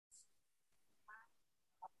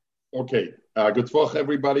Okay, good talk,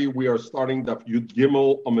 everybody. We are starting the Yud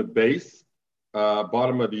Gimel Amid base,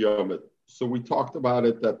 bottom of the Yomid. So we talked about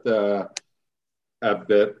it a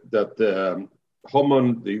bit that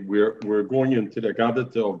Haman, we're going into the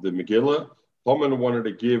Gadat of the Megillah. Haman wanted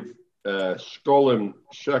to give Shkolim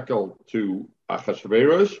shekel to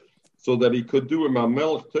Achashverosh so that he could do a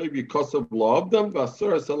Melech Tovi Kosav La'avdam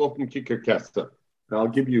V'Asar Salofim Kikar Kesta. And I'll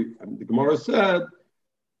give you. The Gemara said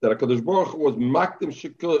that HaKadosh Baruch Hu was Makdim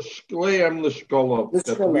Shkolim L'Shkolim.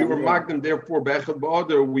 That we were Magdim, therefore Bechad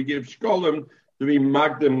Ba'ader, we give Shkolim to be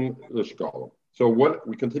Magdim L'Shkolim. So what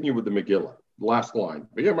we continue with the Megillah. Last line.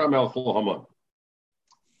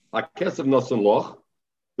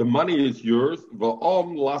 The money is yours, and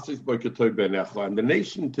the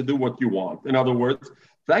nation to do what you want. In other words,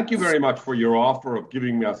 thank you very much for your offer of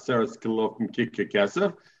giving me a seres kilof and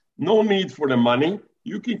kesef. No need for the money.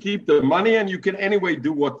 You can keep the money, and you can anyway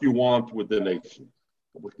do what you want with the nation.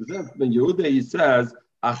 When Yehuda, he says,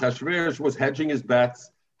 Achashverosh was hedging his bets.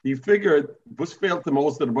 He figured Bus failed the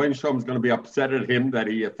most that the Rebbeinu Shalom is going to be upset at him that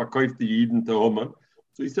he verkauft the Yidden to Haman.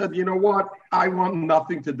 So he said, you know what? I want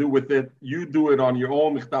nothing to do with it. You do it on your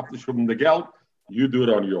own. Ich darf nicht the Geld. You do it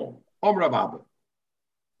on your own. Rav Abba.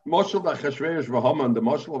 Moshel v'Achashverosh v'Haman, the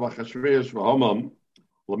Moshel v'Achashverosh v'Haman,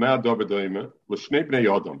 l'mei Dovedoime, l'shnei bnei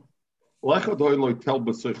Yodam. L'echad hoi lo tel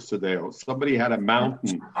b'such sedeo. Somebody had a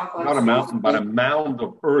mountain, not a mountain, but a mound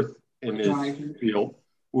of earth in his field.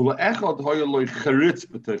 And the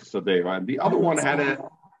other one had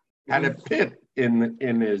a pit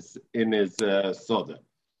in his soda.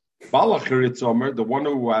 Balacharitz Omer, the one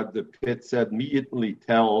who had the pit, said, immediately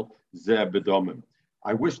tell Zebedomim.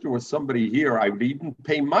 I wish there was somebody here. I would even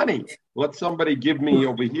pay money. Let somebody give me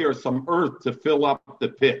over here some earth to fill up the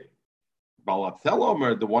pit. Balatel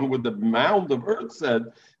Omer, the one with the mound of earth,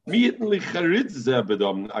 said, I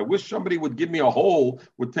wish somebody would give me a hole,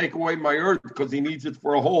 would take away my earth because he needs it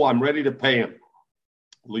for a hole. I'm ready to pay him.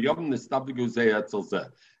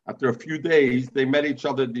 After a few days, they met each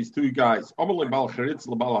other, these two guys. So the Balacharitz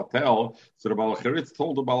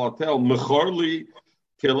told the Balatel,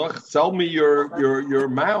 sell me your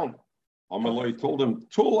mound. Amaloi told him,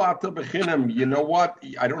 you know what?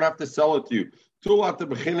 I don't have to sell it to you.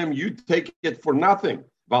 You take it for nothing.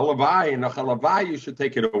 Valavai and Achalavai, you should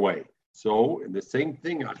take it away. So, in the same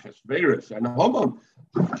thing, Achashverosh and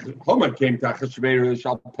Haman came to Achashverosh,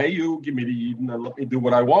 I'll pay you, give me the Eden, and let me do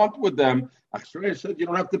what I want with them. Achashverosh said, you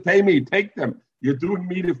don't have to pay me, take them. You're doing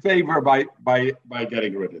me the favor by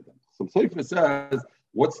getting rid of them. So Sefer says,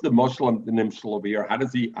 what's the Moshel and the Nimshel over here? How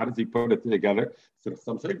does he put it together? So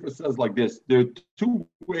some Sefer says like this, there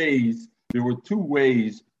were two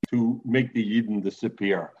ways to make the Eden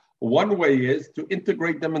disappear. One way is to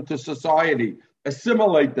integrate them into society,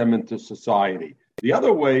 assimilate them into society. The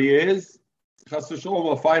other way is, Chas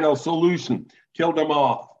v'Sholom, a final solution, kill them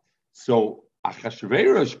off. So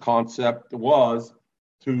Achashverosh concept was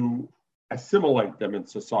to assimilate them in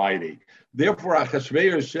society. Therefore,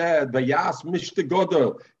 Achashverosh said, "Vayas mishte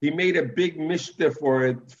godel." He made a big mishte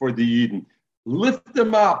for the Eden. Lift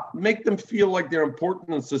them up, make them feel like they're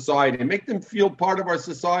important in society, make them feel part of our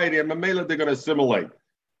society, and Mamela they're going to assimilate.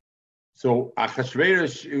 So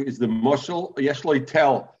Achashverosh is the Moshel Yeshloi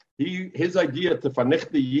Tel. His idea to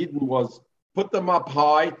fanich the Yidden was put them up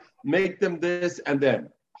high, make them this, and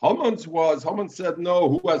then. Haman said, no,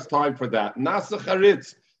 who has time for that? Nasa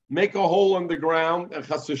Charitz, make a hole in the ground, and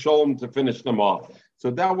Chas v'Sholom to finish them off.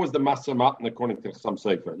 So that was the Masamatan according to some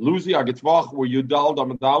Sefer. Luzi Agitzvach, where you dal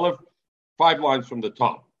Damadalev, 5 lines from the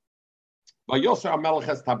top. Vayosar HaMelech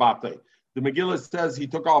es Tabate. The Megillah says he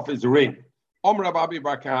took off his ring.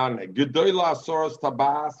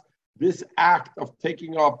 This act of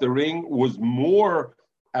taking off the ring was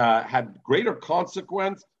had greater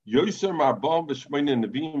consequence. More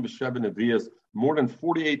than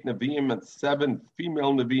 48 Nevi'im and 7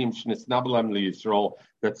 female Nevi'im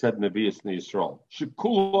that said Nevi'is Yisrael.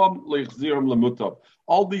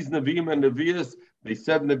 All these Nevi'im and Nevi'is, they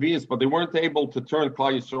said Nevi'is, but they weren't able to turn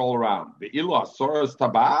Klal Yisrael around. The Ilah Soros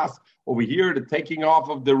Tabas, over here, the taking off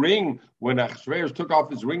of the ring, when Achashverosh took off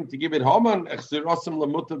his ring to give it Haman,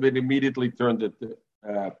 it immediately turned it to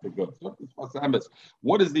good.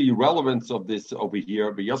 What is the relevance of this over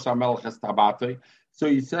here? So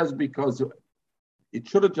he says, because it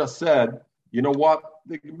should have just said, you know what?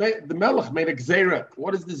 The Melech made a Gzera.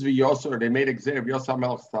 What is this V'yosar? They made a Gzera, V'yosar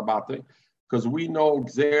Melech Tabate. Because we know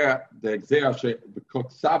Gzera, the Gzera,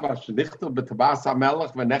 B'koksava, Shenichtel B'tabas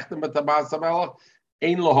HaMelech, V'nechtem B'tabas HaMelech,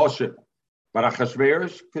 Ein Lahoshet. But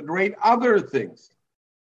Achashverosh could rate other things.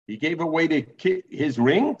 He gave away his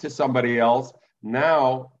ring to somebody else.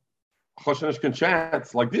 Now Choshenish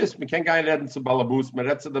chance like this. We can't get into balabus,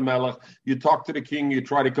 meretza the melech. You talk to the king, you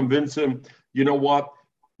try to convince him. You know what?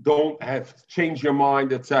 Don't have change your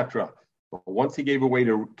mind, etc. But once he gave away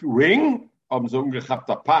the ring, and that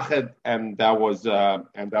was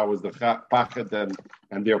the pachet,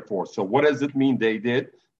 and therefore. So what does it mean they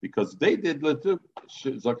did? Because they did Zok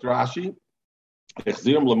Rashi.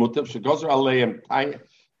 Exzirim lemutav shegozer aleim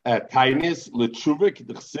tainis lechuvik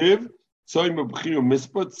d'chsiv. So in B'chiru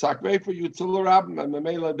Misput, Sakvei for Yutzil Rab, and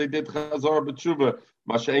Mamela, they did Chazor B'tshuva.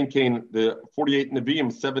 Mashain Kain, the 48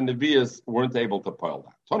 Nevi'im, 7 Nevi'as weren't able to pile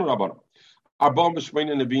that. Tonu Rabban. Arbam B'shmein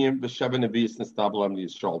Nevi'im, B'sheven Nevi'as Nistabel Am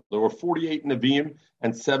Yisrael. There were 48 Nevi'im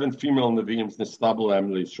and 7 female Nevi'im Nistabel Am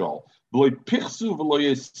Yisrael. V'loy Pichsu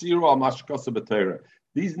v'loy Yisiru al Mashkasa B'Teirah.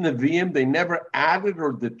 These Nevi'im, they never added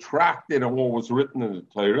or detracted on what was written in the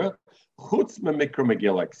Torah. Chutz me Mikra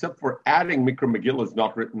Megillah, except for adding Mikra Megillah is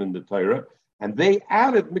not written in the Torah, and they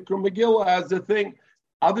added Mikra Megillah as a thing.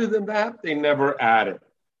 Other than that, they never added.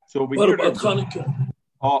 So we what about Chanukah?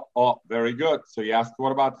 Oh, very good. So you asked,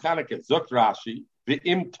 what about Chanukah? Zok Rashi,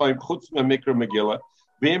 v'im toim chutz me Mikra Megillah,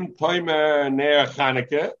 v'im toim ne'er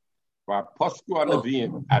Chanukah, v'posku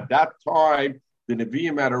ha-nevi'im. At that time, the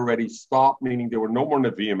Nevi'im had already stopped, meaning there were no more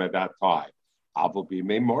Nevi'im at that time. So in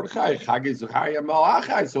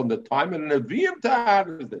the time of the Nevi'im to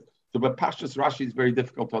add this. So but Pashtus Rashi is very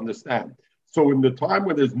difficult to understand. So in the time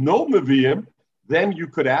when there's no Nevi'im, then you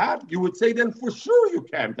could add. You would say then for sure you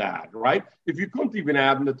can't add, right? If you couldn't even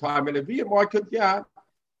add in the time of Nevi'im, why could you add?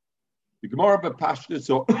 The Gemara B'Pashtus,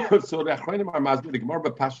 so the Achronim HaMazbi, the Gemara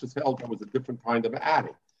B'Pashtus held that was a different kind of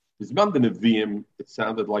adding. Bisman the Nevi'im, it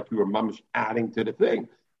sounded like you were mamish adding to the thing.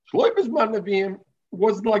 Shloi Bisman Nevi'im,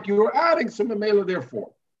 wasn't like you were adding some Mamela,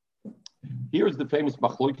 therefore. Here's the famous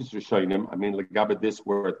Machlokes Rishonim. I mean, like this,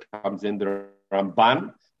 where it comes in the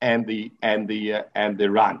Ramban and the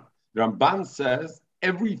Ran. The Ramban says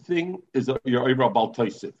everything is your over Bal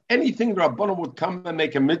Tosef. Anything the Rabbanon would come and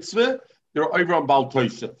make a mitzvah, they're over Bal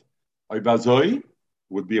Tosef. Oibazoi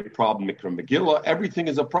would be a problem. Mikra Megillah, everything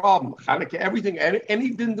is a problem. Chanukah, everything,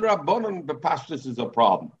 any din the Rabbanon, the Pashtus is a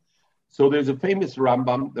problem. So there's a famous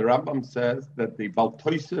Rambam. The Rambam says that the Bal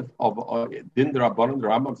Tosef of Din the Rabbanim, the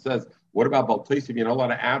Rambam says, what about Bal Tosef? You're not allowed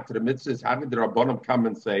to add to the mitzvahs. How did the Rabbanim come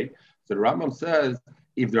and say? So the Rambam says,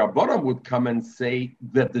 if the Rabbanim would come and say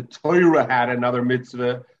that the Torah had another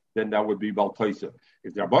mitzvah, then that would be Bal Tosef.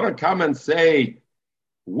 If the Rabbanim come and say,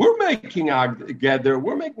 we're making together,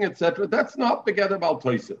 we're making etc., that's not together Bal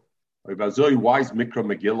Tosef. Why is Mikra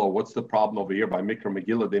Megillah? What's the problem over here by Mikra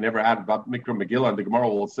Megillah? They never added about Mikra Megillah, and the Gemara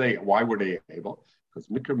will say, why were they able? Because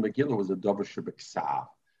Mikra Megillah was a davar shebiksav,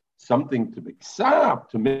 something to biksav,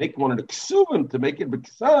 to make one of the ksuvim, to make it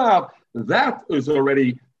biksav. That is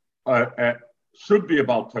already should be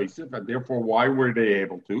about Tosef, and therefore, why were they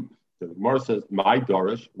able to? The Gemara says, my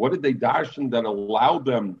darish. What did they darshan that allowed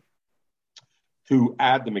them to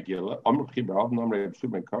add the Megillah?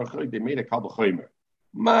 They made a kal v'chomer.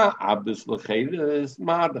 Ma Abdus Lecheres,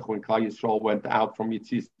 Ma when Klal Yisrael went out from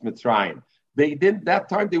Yitzis Mitzrayim. They didn't that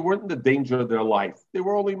time. They weren't in the danger of their life. They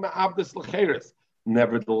were only Ma Abdus Lecheres.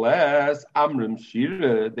 Nevertheless, Amrim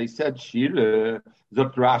Shira. They said Shira.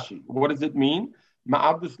 Zok Rashi. What does it mean?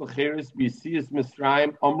 Ma Abdus Lecheres Yitzis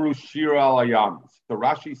Mitzrayim Amru Shira Al Ayam. So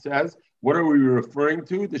Rashi says, what are we referring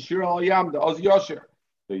to? The Shira Al Ayam, the Oz Yosher.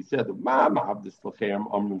 So he said, from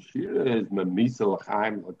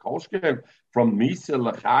Misa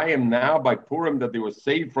L'chaim now by Purim that they were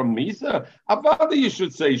saved from Misa. Avada, you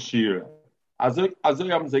should say Shira.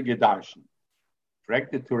 Azoyam ze gedarshen.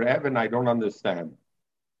 Correct it to Rev, I don't understand.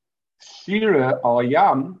 Shira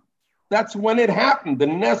Al-Yam, that's when it happened. The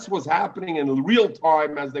Ness was happening in real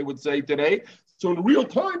time, as they would say today. So in real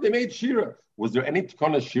time, they made Shira. Was there any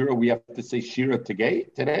Tikana Shira we have to say Shira today?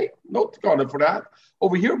 No Tikana for that.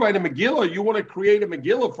 Over here by the Megillah, you want to create a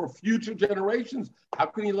Megillah for future generations. How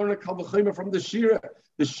can you learn a Kal V'chomer from the Shira?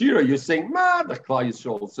 The Shira, you're saying, the Klal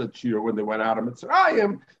Yisrael said Shira when they went out of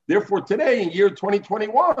Mitzrayim. Therefore, today, in year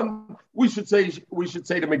 2021, we should say the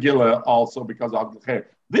Megillah also because of the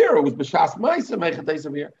There it was B'shas Ma'isa Mechates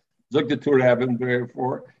here. Zog the Tur Heaven,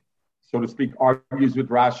 therefore, so to speak, argues with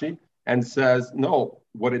Rashi and says, no,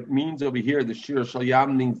 what it means over here, the Shira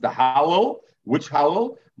Shalyam means the Hallel. Which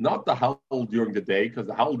Hallel? Not the Hallel during the day, because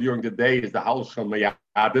the Hallel during the day is the Hallel Shal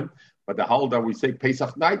but the Hallel that we say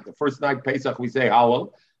Pesach night, the first night Pesach we say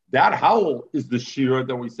Hallel. That Hallel is the Shira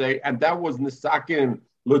that we say, and that was Nisakin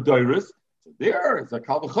L'Doiris. So there is a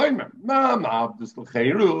Kal V'chomer.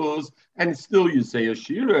 And still you say a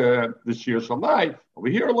Shira, the Shira Shal night. Over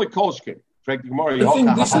here like Kolshkin. Frank Gemara. I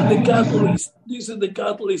think this is the catalyst. This is the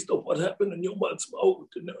catalyst of what happened in Yom Ha'atzmaut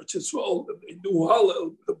in Eretz Yisrael. They do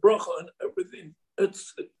Hallel, the bracha, and everything.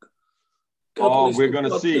 It's we're going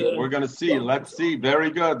to see. We're going to see. Let's see. Very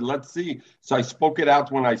good. Let's see. So I spoke it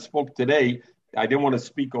out when I spoke today. I didn't want to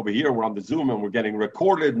speak over here. We're on the Zoom and we're getting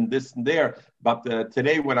recorded and this and there. But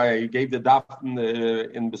today, when I gave the daf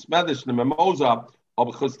in Besmedish, the Mimosa,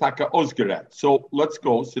 so let's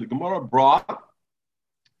go. So the Gemara brought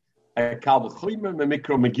a Kal V'chomer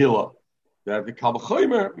Memikra Megillah. The Kal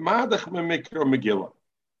V'chomer Madach Memikra Megillah.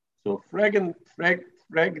 So fragen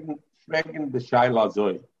the Shaila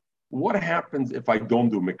Zoy. What happens if I don't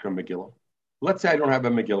do Mikra Megillah? Let's say I don't have a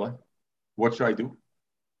Megillah. What should I do?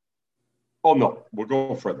 Oh no, we'll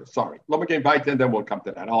go further. Sorry. Let me get back and then we'll come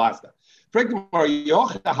to that. I'll ask that. So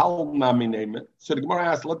the Gemara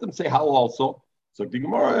asks, let them say Hal also. So the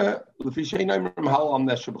Gemara,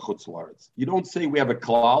 you don't say we have a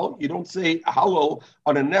klal. You don't say halal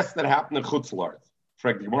on a nest that happened in Chutz La'aretz.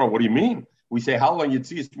 Frank the Gemara, what do you mean? We say halal on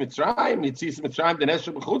Yitzias Mitzrayim, the nest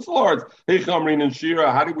of Chutz La'aretz. Hey Chamrin and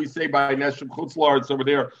Shira, how do we say by nest of Chutz La'aretz over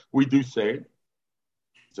there? We do say it.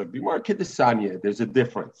 So the Gemara Kedesanya, there's a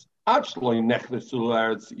difference. Actually,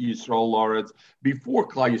 Yisrael La'aretz, before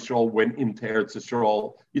Klal Yisrael went into Eretz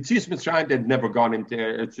Yisrael, Yitzias Mitzrayim had never gone into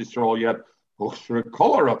Eretz Yisrael yet.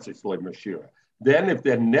 Then, if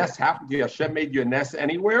the nest happened to you, Hashem made you a nest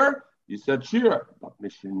anywhere, you said Shira.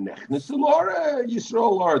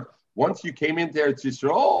 Once you came into Eretz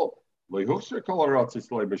Yisrael,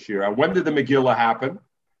 and when did the Megillah happen?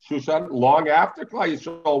 Shushan, long after Klal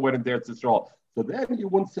Yisrael went into Eretz Yisrael. So then you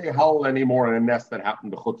wouldn't say Hal anymore in a nest that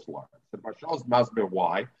happened to Chutz La'aretz. The Marshal's Masber,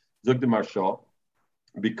 why? Zug the Marshal,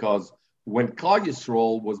 because when Klal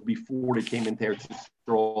Yisrael was before they came into Eretz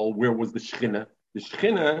Yisrael, where was the Shechina? The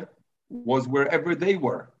Shechina was wherever they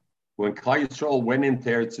were. When Klal Yisrael went into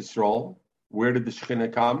Eretz Yisrael, where did the Shechina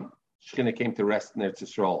come? Shechina came to rest in Eretz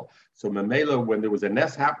Yisrael. So Mamela, when there was a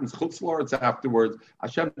nest happens, Chutz La'aretz afterwards,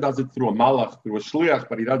 Hashem does it through a malach, through a shliach,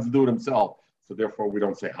 but he doesn't do it himself. So therefore, we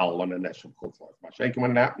don't say halal on a nest of Chutz La'aretz.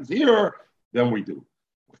 When it happens here, then we do.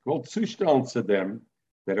 Well, Tzushtron said them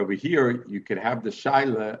that over here you could have the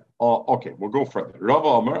shaila. Okay, we'll go further. Rav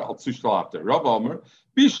Omer, I'll Tzushtron after. Rav Omer,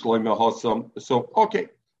 Bishloi Mehosam. So okay.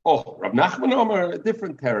 Oh, Rav Nachman Omer, a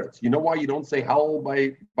different teretz. You know why you don't say halal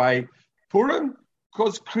by Purim?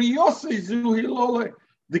 Because kriyosei zuhilole.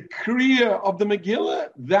 The kriya of the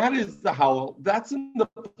Megillah, that is the halal. That's in the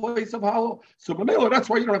place of halal. So Mamela, that's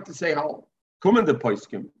why you don't have to say halal. Come in the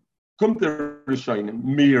Poskim, come to Rishonim,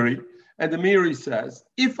 Miri, and the Miri says,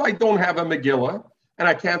 if I don't have a Megillah and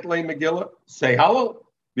I can't lay Megillah, say halal,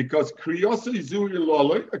 because kriyosei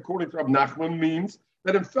zuhilole, according to Rav Nachman, means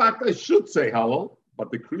that in fact I should say halal,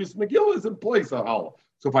 but the kriyos Megillah is in place of halal.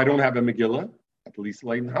 So if I don't have a Megillah, at least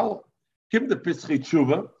lay halal. Give the Pischei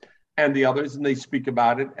Tshuva and the others, and they speak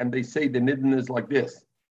about it, and they say the nidin is like this.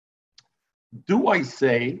 Do I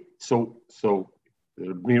say, so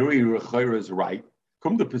Miri Rechaira is right,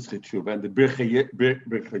 come to Pischei Tshuva, and the Birchas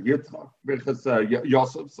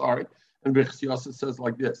Yosef, and Birchas Yosef says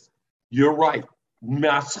like this, you're right,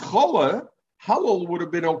 Maschola, halal would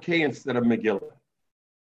have been okay instead of Megillah.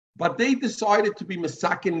 But they decided to be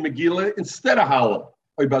Masakin Megillah instead of halal.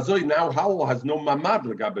 Now halal has no mamad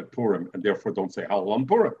legabe Purim, and therefore don't say halal on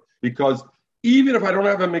Purim. Because even if I don't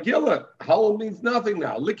have a Megillah, halal means nothing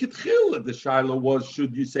now. Likitchila, the Shiloh was,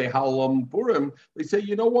 should you say halal on Purim? They say,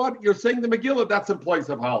 you know what? You're saying the Megillah, that's in place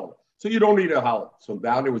of halal. So you don't need a halal. So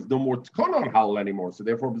now there was no more tkon on halal anymore. So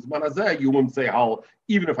therefore, b'zman hazeh, you wouldn't say halal,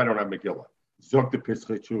 even if I don't have Megillah. Zok the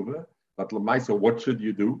Pischei Tshuva. But Lamaisa, what should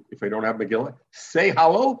you do if I don't have Megillah? Say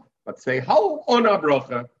halal, but say halal on a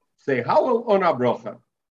bracha. Say halal on a bracha.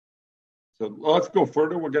 So let's go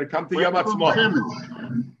further. We're going to come to Yom Ha'atzmaut.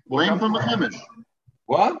 Lane from a chimish.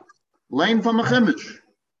 What? Lane from a chimish.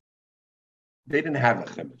 They didn't have a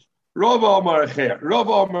chimish. Rav Omer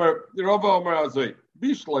Azoi.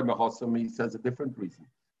 Bishloi Mehosam, he says a different reason.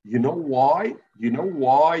 You know why?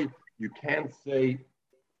 You can't say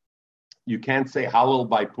halal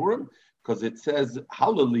by Purim? Because it says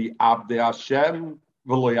halali abde Hashem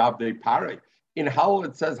v'lo abde pare. In halal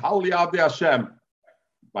it says halali abde Hashem.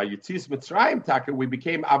 By Yitzias Mitzrayim, Taka, we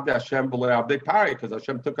became Abdei Hashem v'lo Abdei Pari, because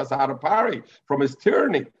Hashem took us out of Pari from his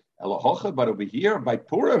tyranny. Elohocha, but over here by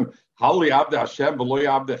Purim, Hali Abdei Hashem v'lo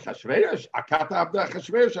Abdei Chashverosh, Akata Abdei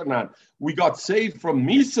Chashverosh Anan. We got saved from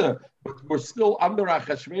Misa, but we're still under a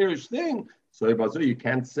Chashverosh thing. So you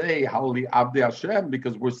can't say Hali Abdei Hashem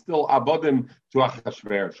because we're still abodim to a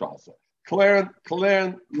Chashverosh also. Clear. They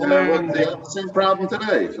have the same problem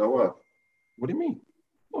today. So what? What do you mean?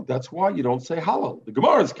 Well, that's why you don't say Hallel. The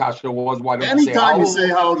Gemara's kasha was, why don't you say Anytime Hallel? you say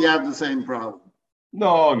Hallel, you have the same problem.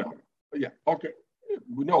 No. Yeah, okay.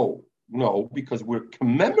 No, because we're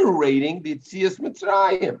commemorating the Yetzias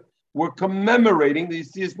Mitzrayim. We're commemorating the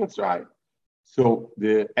Yetzias Mitzrayim. So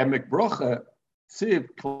the Emek Bracha, Tziv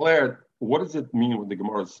declared, what does it mean when the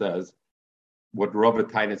Gemara says, what Rav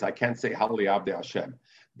Tainis, I can't say Hallel Avdei Hashem.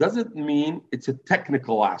 Does it mean it's a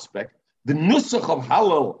technical aspect? The nusach of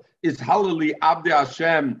Hallel is Hallel Avdei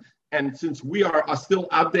Hashem, and since we are still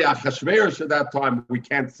Avdei Achashverosh at that time, we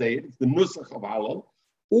can't say it. It's the nusach of Hallel.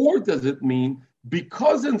 Or does it mean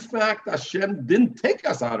because in fact Hashem didn't take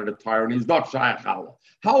us out of the tyranny, he's not Shayach Hallel.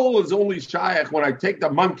 Hallel is only Shayach when I take the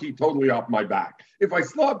monkey totally off my back. If I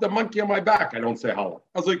still have the monkey on my back, I don't say Hallel.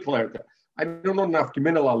 As I declared that. I don't know enough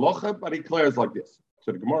Geminal Alocha, but he declares like this.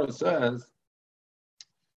 So the Gemara says,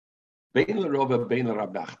 Bein l'Rava, bein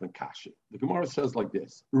l'Rab Nachman Kashi. The Gemara says like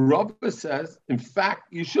this. Rava says, in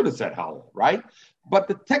fact, you should have said Hallel, right? But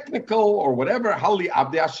the technical or whatever, Hallel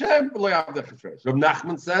Avdei Hashem, Avdei Chesresh. Rab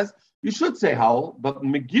Nachman says, you should say Hallel, but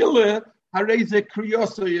Megillah, Hareze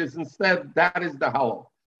Kriyoso is instead, that is the Hallel.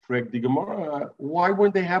 Frag the Gemara, why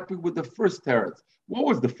weren't they happy with the first teretz? What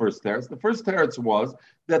was the first teretz? The first teretz was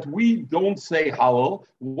that we don't say Hallel.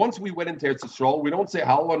 Once we went into Eretz Yisrael, we don't say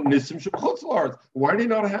Hallel on Nisim Shebchutz La'aretz. Why are they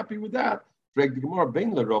not happy with that? Frag the Gemara,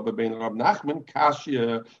 Bein l'Rabba, bein l'Rab Nachman,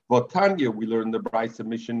 Kashya, Vatanya, we learned the Brisa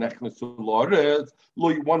Mission Nechnesu La'aretz.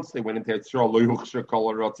 Once they went into Eretz Yisrael, Lo Yuchsher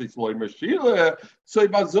Kol Haratzis Lo Yimashile. So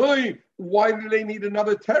Bazoi, why do they need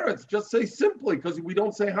another teretz? Just say simply, because we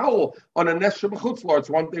don't say Hallel on a Nesh Shebchutz La'aretz.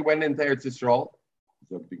 Once they went into Eretz Yisrael,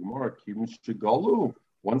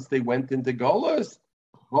 once they went into Golas,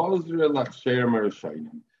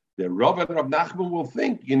 the Rav and Rav Nachman will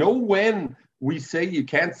think, when we say you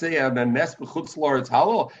can't say a Nes B'chutz La'aretz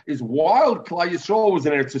Hallel is while Klal Yisrael was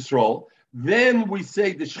in Eretz Yisrael, then we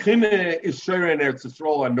say the Shechina is Shira in Eretz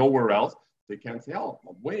Yisrael and nowhere else. They can't say Hallel.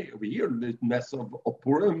 Wait, over here, the Nes of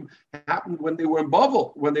Purim happened when they were in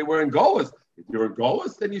Bavel, when they were in Golas. If you're in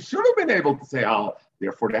Golas, then you should have been able to say Hallel.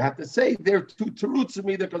 Therefore, they have to say there are two terutzim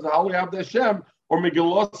either because Hallel Avdei Hashem or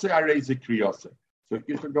Megillose Areze Kriyose. So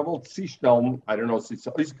ich gewollt sie stellen, I don't know, sie ist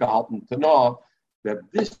gehalten to know that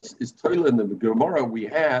this is toilet in the Gemara we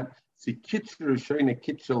had, sie kitcher shene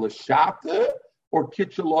kitcher l'shate or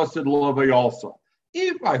kitcher losid lovei also.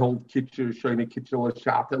 If I hold kitcher shene kitcher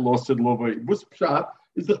l'shate losid lovei, what's pshat?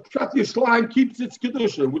 Is the pshat Yishleim keeps its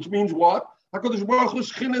kedusha, which means what? HaKadosh Baruch Hu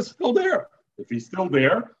Shechina is still there. If he's still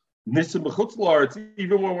there, Nisim B'chutz La'aretz,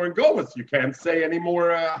 even when we're in Golas, you can't say any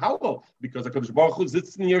more Hallel because HaKadosh Baruch Hu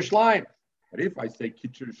sits in Yerushalayim. But if I say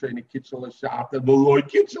Kitcher Sheni Kitcher L'Shat and L'Loy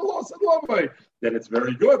Kitcher L'Osad Lovay, then it's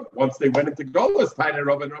very good. Once they went into Golas, Tainer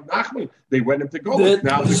Rav and Rav Nachman, they went into Golas.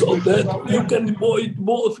 Now so that you can avoid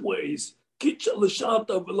both ways. Kitcher L'Shat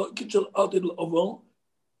of Kitcher Adil Oval,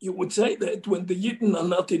 you would say that when the Yidden are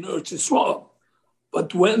not in Eretz Yisrael.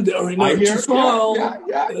 But when they are in Eretz Yisrael,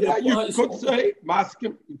 you could say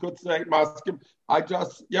Maskim. You could say Maskim.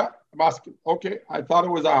 Maskim. Okay, I thought it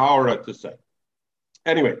was a Hara to say.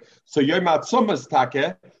 Anyway, so Yom Hatzomas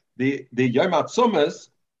Take, the Yom Hatzomas,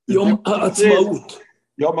 Yom Ha'atzmaut.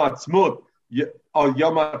 Yom Ha'atzmaut. Yom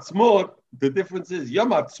Ha'atzmaut. The difference is Yom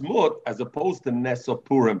Ha'atzmaut as opposed to Nes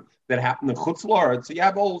Purim that happened in Chutz La'aretz. So you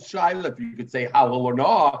have old Shaila if you could say Hallel or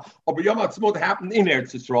not. But Yom Ha'atzmaut happened in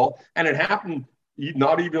Eretz Yisrael, and it happened.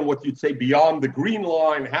 Not even what you'd say beyond the green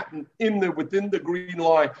line, happened within the green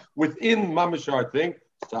line, within Mamashar thing.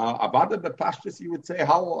 So about the pashtus, you would say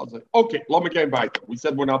how? I was like, okay, let me get back. We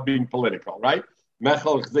said we're not being political, right?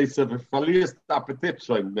 Mechel they said verliest appetit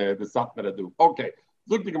schon the Satmar do. Okay,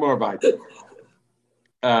 look the Gemara by.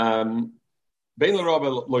 Bein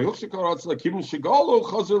l'Rabba lo yuchshikaratz lakim shigalo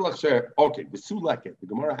chazer lachsher. Okay, the Suleket. The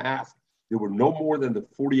Gemara asked. There were no more than the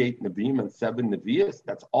 48 Nevi'im and 7 Nevi'as.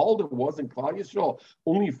 That's all there was in Klal Yisrael.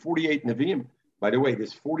 Only 48 Nevi'im. By the way,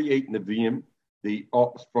 this 48 Nevi'im, the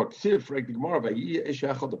Pasuk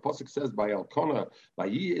says by Elkanah,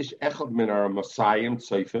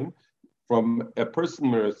 from a person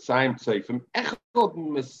Messiah Tzayfim, Echod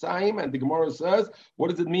Messiah, and the Gemara says, what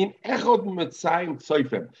does it mean? Echod Messiah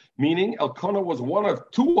Tzayfim, meaning Elkanah was one of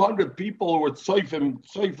 200 people who were Tzayfim,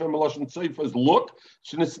 Lashon Tzayfim's look,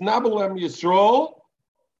 Shnesnabelem Yisrael.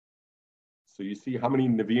 So you see how many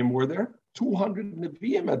Nevi'im were there? 200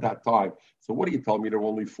 Nevi'im at that time. So what do you tell me? There were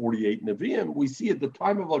only 48 Nevi'im. We see at the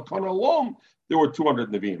time of Elkanah alone, there were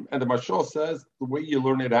 200 Nevi'im. And the Mashal says the way you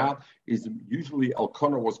learn it out is usually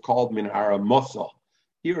Elkanah was called Min Hara Masa.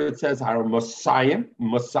 Here it says Hara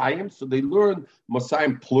Masayim. So they learned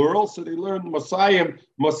Masayim plural. So they learned Masayim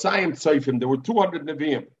Tzayfim. There were 200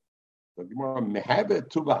 Nevi'im.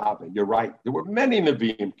 You're right. There were many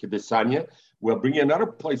Nevi'im, Kedesanya. We'll bring you another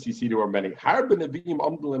place you see there were many. Harba Nevi'im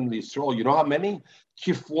Amdalim Yisrael. You know how many?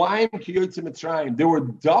 Kiflaim Ki Yotzei Mitzrayim. There were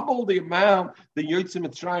double the amount the Yotzei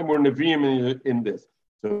Mitzrayim were Nevi'im in this.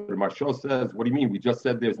 So the Marshal says, what do you mean? We just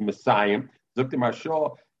said there's Messiah. Look, the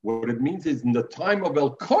Marshal, what it means is in the time of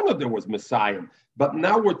Elkanah there was Messiah. But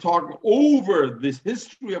now we're talking over this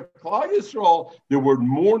history of Klal Yisrael. There were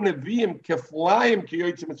more Nevi'im, Keflaim, Ki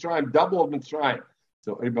Yotzei Mitzrayim, double of Mitzrayim.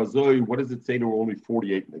 So, Ebazoi, what does it say? There were only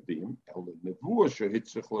 48 Nevi'im.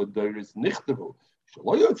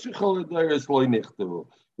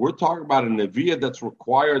 We're talking about a Nevi'ah that's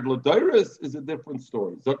required. L'dairis is a different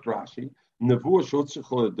story. Zok Rashi, Nevuah Shotzich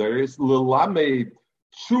L'dairis, L'lamed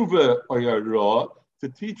Tshuva Oyara, to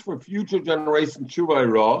teach for future generations Tshuva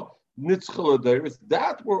Oyara,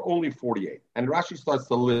 that were only 48. And Rashi starts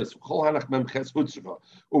the list.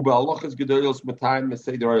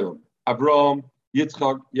 Avraham,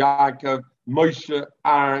 Yitzchak, Yaakov, Moshe,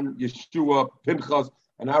 Aaron, Yeshua, Pinchas.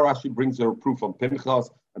 And now Rashi brings a proof on Pinchas.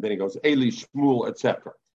 And then he goes, Eli, Shmuel,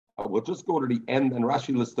 etc. We'll just go to the end, and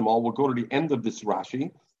Rashi lists them all. We'll go to the end of this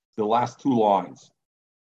Rashi, the last two lines.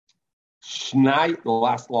 The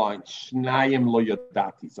last line, Shnayim lo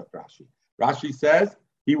yadati, says Rashi. Rashi says,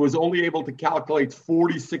 he was only able to calculate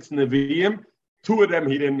 46 Nevi'im. Two of them,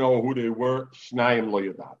 he didn't know who they were. Shnayim lo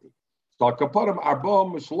yadati. So kaparim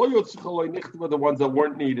arbam the ones that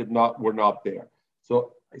weren't needed were not there.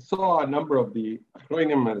 So I saw a number of the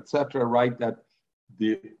achronim and etc. write that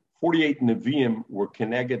the 48 Nevi'im were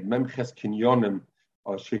keneged memches kinyonim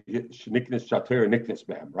shniknes shater niknes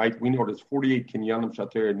mem. Right? We know there's 48 kinyonim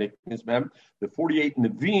shater niknes mem. The 48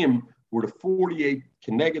 Nevi'im were the 48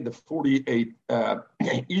 keneged, the 48.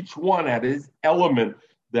 Each one had his element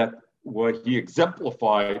that what he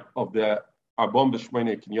exemplified of the arbam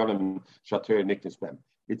b'shmeine kinyonim shater niknes mem.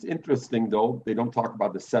 It's interesting though they don't talk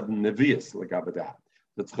about the 7 Nevi'os like Abadah.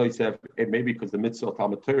 That's maybe because the mitzvah of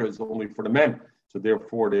Talmud Torah is only for the men, so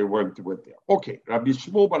therefore they weren't with there. Okay, Rabbi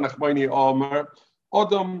Shmuel ben Nachmani Omer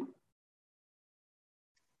Adam.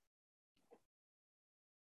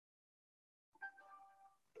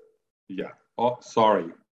 Yeah. Oh,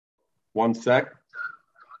 sorry. One sec.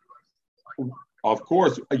 Of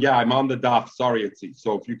course. Yeah, I'm on the daf. Sorry, Itzi.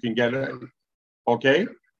 So if you can get it, okay.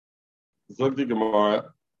 Zog the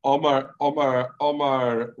Gemara. Omar.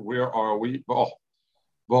 Where are we?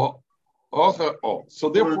 So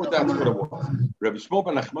therefore that's what it was. Rabbi Shmuel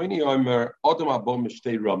ben Nachmani Omer Adam Abom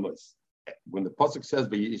Mishtei Ramas. When the pasuk says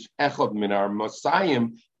 "V'yish echad min our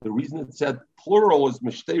Mosayim," the reason it said plural is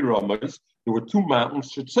Mishtei Ramas. There were two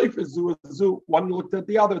mountains. One looked at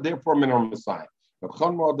the other. Therefore, min our Mosayim.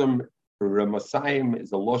 Ramasayim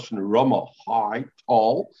is a lashon Rama, high,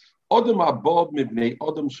 tall. Adam above mibnei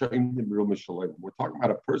Adam sha'im nimru mishalim. We're talking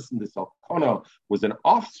about a person. This Elkanah was an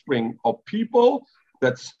offspring of people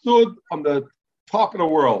that stood on the top of the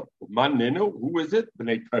world. Man ninu, who is it?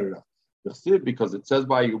 Bnei Korach. Because it says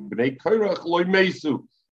by Bnei Korach loy mesu.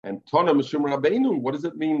 And Tona Mishum Rabbeinu, what does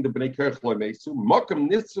it mean, the Bnei Korach loy mesu? Makam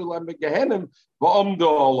nitzu lem begehenim va'amdo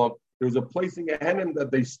olav. There was a place in Gehenim that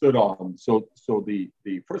they stood on. So the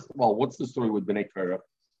first of all, what's the story with Bnei Korach?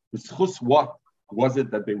 What was it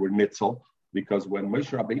that they were nitzel? Because when Moshe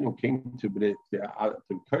Rabbeinu came to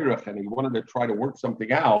Korach and he wanted to try to work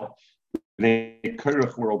something out, Bnei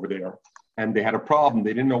Korach were over there, and they had a problem.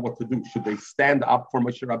 They didn't know what to do. Should they stand up for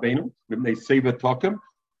Moshe Rabbeinu? When they save a token,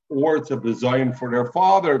 or it's a design for their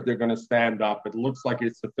father if they're going to stand up. It looks like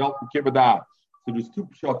it's a felt kibbutz. So there's two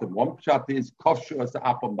pshat. One pshat is kosher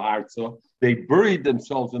apam ba'artza. They buried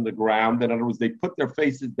themselves in the ground. In other words, they put their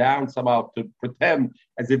faces down somehow to pretend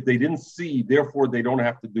as if they didn't see. Therefore, they don't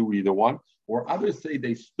have to do either one. Or others say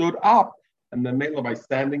they stood up, and then by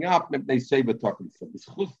standing up, they say v'takim.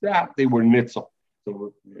 So that they were nitzel.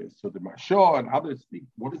 So the Mashah and others speak.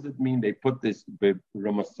 What does it mean? They put this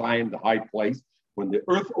Ramasayim, the high place, when the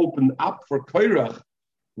earth opened up for Korach.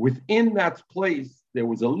 Within that place, there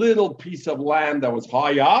was a little piece of land that was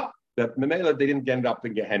high up. That Menela, they didn't end up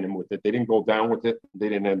in Gehenim with it. They didn't go down with it. They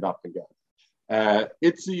didn't end up in Gehenim.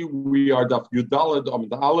 Itzi, we are Daf Yudalad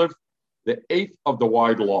Amud Aleph, the 8th of the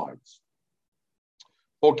wide lines.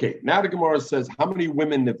 Okay, now the Gemara says, how many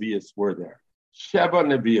women Nevi'as were there? Sheva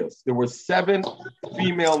Nevi'as. There were 7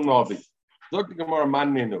 female Navis. Look, the Gemara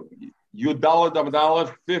Maninu. Yudalad Amud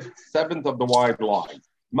Aleph, 5th, 7th of the wide lines.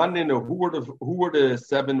 Maninu, who were the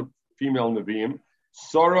 7 female Nevi'im?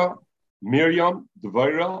 Sarah, Miriam,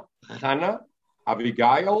 Dvorah, Chana,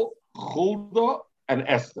 Abigail, Huldah, and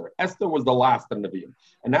Esther. Esther was the last of Nevi'im.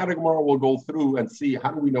 And now the Gemara will go through and see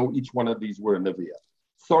how do we know each one of these were a Nevi'ah.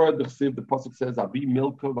 Sarah the pasuk says Avi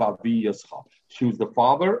Milka v'Avi Yischa. She was the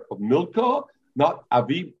father of Milka, not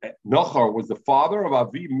Avi. Nachar was the father of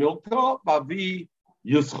Avi Milka v'Avi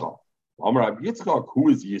Yischa. Amar Yitzchak, who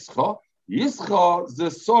is Yischa? Yischa is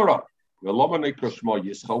the Sarah.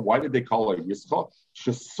 Why did they call her Yischa?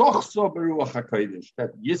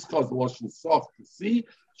 That Yischa is the Lashon Soch to see.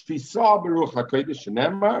 She saw Beruch HaKodesh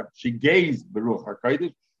Shenemar. She gazed Beruch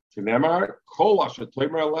HaKodesh Shenemar. Kol asher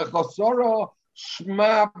tomer alecha Sarah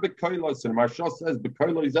Shma Bekolos. And Maharsha says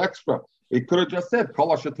Bekola is extra. It could have just said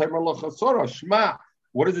Kol asher tomer alecha Sarah Shma.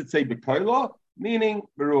 What does it say? Bekola, meaning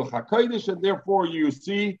Beruch HaKodesh, and therefore you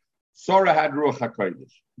see Sarah had Ruach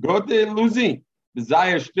HaKodesh. Good, Luzi.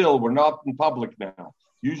 Desire still. We're not in public now.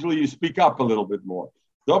 Usually you speak up a little bit more.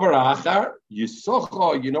 Dober achar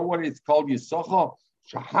Yisocha. You know what it's called? Yisocha.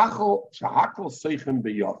 Shahakol seichem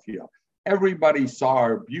beyafia. Everybody saw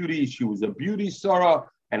her beauty. She was a beauty, Sarah,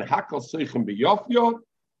 and hakol seichem beyafia,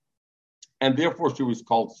 and therefore she was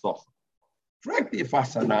called Socha. Frankly, if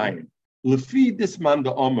Asanayim, lefi this man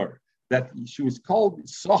the Omer, that she was called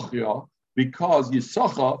Sochya because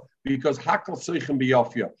Yisocha, because hakol seichem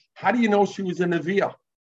beyafia. How do you know she was a Neviah?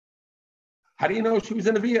 How do you know she was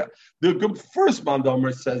in Neviah? The first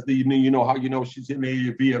Mandomer says that you know how you know she's in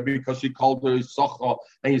Neviah because she called her Yisachar,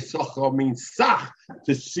 and Yisachar means Sach,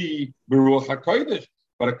 to see Beruach HaKodesh.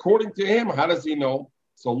 But according to him, how does he know?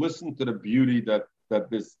 So listen to the beauty that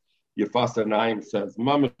this Yefas Naim says,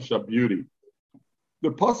 Mamasha beauty. The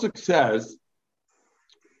pasuk says,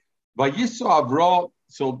 Vayisa Avra,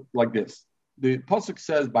 so like this. The pasuk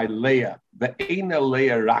says by Leah, Ve'ena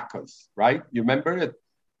Leah Rakas, right? You remember it?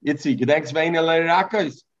 Itzi, gedenkst Ve'ena Leah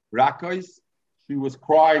Rakas? Rakas, she was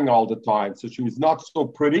crying all the time, so she was not so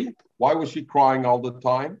pretty. Why was she crying all the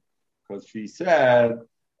time? Because she said,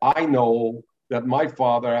 I know that my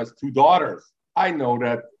father has two daughters. I know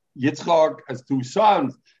that Yitzchak has two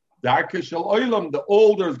sons. Darke Shel Olam, the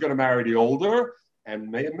older is going to marry the older,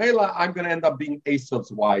 and Mela, I'm going to end up being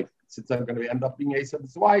Esav's wife. Since I'm going to end up being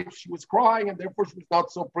Esav's wife, she was crying, and therefore she was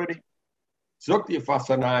not so pretty.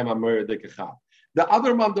 The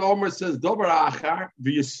other man, the Omer says, Dober achar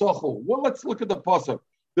v'yisochu. Well, let's look at the pasuk.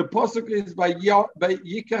 The pasuk is by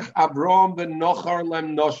Yikach Avram v'Nochar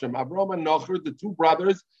lem Noshem. Avram and Nochar, the two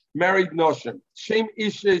brothers, married Noshem. Shem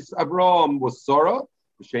Ishis Avram was Sarah.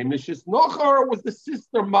 Shem Ishis Nochar was the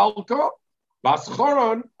sister Malka. Bas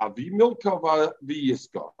Charan Avi Milka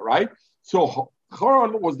v'Yiska. Right. So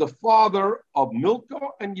Charan was the father of Milka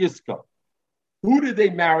and Yiska. Who did they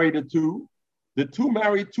marry the two? The two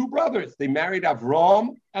married two brothers. They married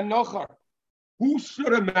Avram and Nochar. Who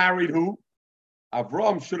should have married who?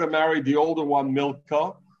 Avram should have married the older one,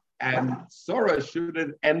 Milka, and Sarah should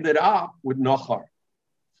have ended up with Nochar.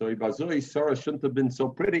 So Ibazoi, Sarah shouldn't have been so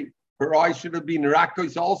pretty. Her eyes should have been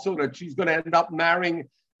Rakos also, that she's going to end up marrying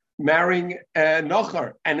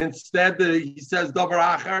Nochar. And instead, he says,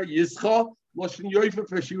 Davar Achar, Yischa, Loshen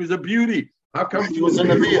Yoifer, she was a beauty. How come she was in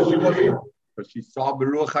the beauty? Because she saw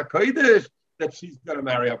Beruach HaKodesh that she's going to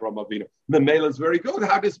marry Avram Avinu. The male is very good.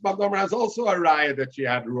 How this Mandomer has also a raya that she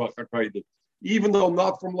had Ruach HaKodesh. Even though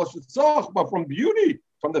not from Loshen Soch, but from beauty,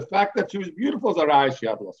 from the fact that she was beautiful, Zaraya, she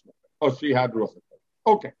had Loshen. Oh, she had Ruach HaKodesh.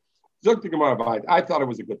 Okay. Zog the Gemara, I thought it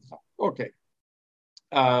was a good thought. Okay.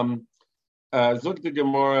 Zog the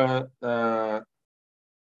Gemara,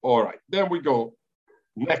 all right. Then we go.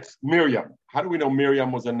 Next, Miriam. How do we know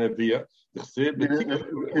Miriam was a Neviah?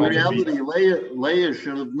 In reality, Leah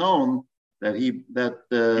should have known that he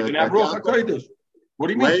didn't have Ruach HaKodesh. What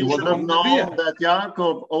do you mean? Leah should have known that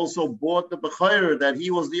Yaakov also bought the Bechayer, that he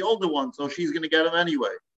was the older one, so she's going to get him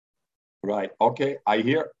anyway. Right. Okay. I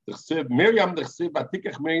hear Miriam. Miriam and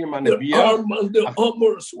the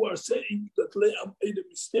Omers who are saying that Leah made a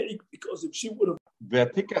mistake because if she would have.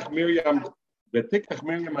 Miriam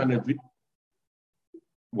and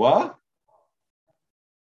what?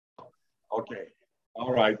 Okay.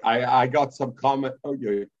 All right. I got some comment.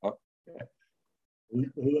 Okay.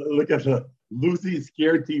 Look at Lucy's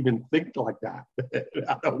scared to even think like that.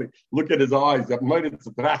 Look at his eyes.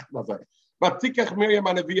 But Tikach Miriam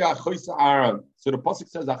and Avia Achois Aaron. So the pasuk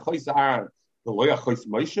says Achois Aaron. The Loya Achois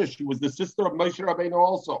Moshe. She was the sister of Moshe Rabbeinu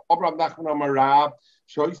also. Abraham Nachman Amarab.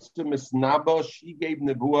 Shoyste Misnaba. She gave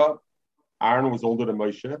Nebuah. Aaron was older than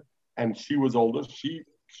Moshe, and she was older. She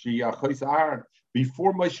Achois Aaron.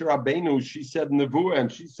 Before Moshe Rabbeinu, she said Nebuah,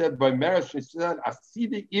 and she said by marriage, she said,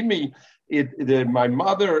 Asidi Imi, my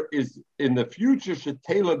mother is in the future,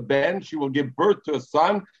 Shetela Ben, she will give birth to a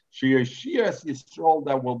son, Sheashias Yisrael,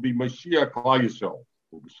 that will be Mashiach Klal Yisrael.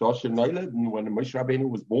 And when Moshe Rabbeinu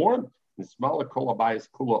was born, the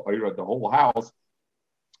whole house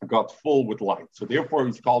got full with light. So therefore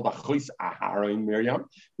he's called Achos Aharon Miriam,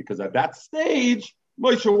 because at that stage,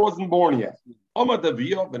 Moshe wasn't born yet. The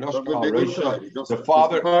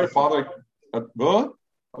father, what?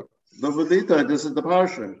 This is the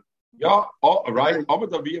parsha. Yeah, right.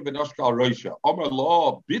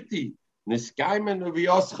 Biti, Niskaimen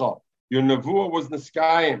Uvioscha. Your Nevuah was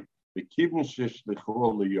Niskayim.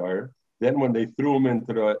 Then when they threw him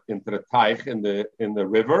into the Teich in the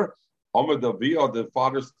river, the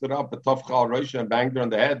father stood up at Tafchal Roisha and banged her on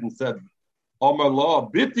the head and said,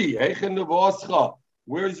 Biti,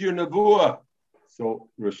 where's your Nevuah? So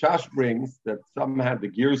Rashash brings that some had the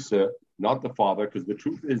Girsa, not the father, because the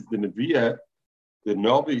truth is the Neviah, the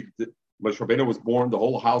Navi, Moshe Rabbeinu was born, the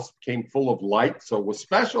whole house came full of light, so it was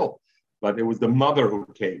special. But it was the mother who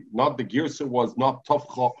came, not the Girsa was not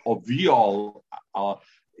Tafcha or Viol,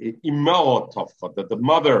 Imao Tafcha, that the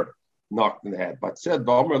mother knocked in the head. But said,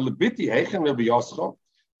 so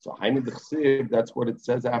that's what it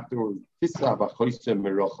says afterwards.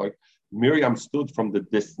 Miriam stood from the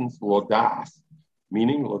distance, Lodas,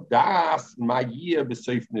 meaning Lodas Ma'iyah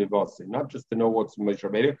b'seif nevase, not just to know what's Moshe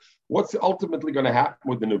Rabbeinu, what's ultimately going to happen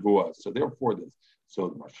with the Nevuah. So therefore this. So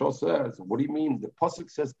the Mashal says, what do you mean? The Pasuk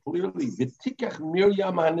says clearly, V'tikach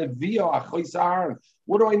Miriam ha'neviah achos Aaron.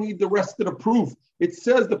 What do I need the rest of the proof? It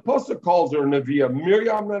says the Pasuk calls her Neviah,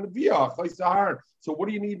 Miriam ha'neviah achos Aaron. So what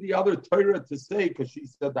do you need the other Torah to say? Because she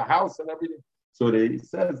said the house and everything. So it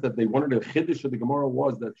says that they wanted a chiddush of the Gemara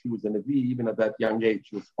was that she was a Nevi even at that young age.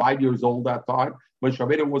 She was 5 years old that time. Moshe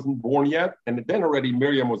Rabbeinu wasn't born yet, and then already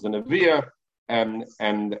Miriam was a Neviah and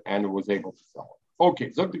was able to sell it.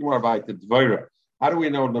 Okay, so the Gemara about the Dvaira. How do we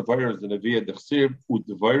know Neviah is a Neviah? The Chsiv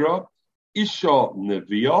Udvaira, Isha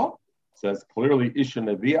Neviah, says clearly Isha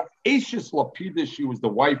Neviah. Ashes Lapidus, she was the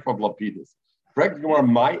wife of Lapidus. Correct the Gemara,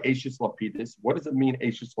 my Ashes Lapidus. What does it mean,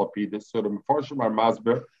 Ashes Lapidus? So the Mefarshim are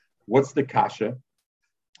Masber. What's the kasha?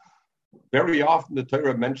 Very often the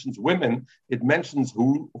Torah mentions women. It mentions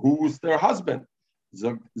who's their husband.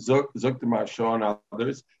 Zog the Marsha and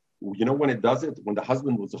others. You know when it does it? When the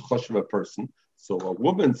husband was a choshev person. So a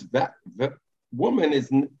woman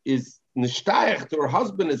is nishtayach to her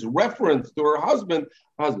husband, is reference to her husband.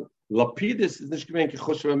 Lapidus is nishkevenki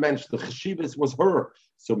choshev mensch. The cheshivas was her.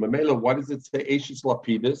 So Mamela, what does it say? Ashes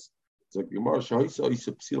Lapidus. She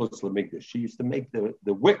used to make the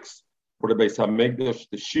wicks for the Beis HaMikdash,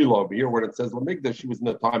 the Shiloh over here, where it says Lamikdash, she was in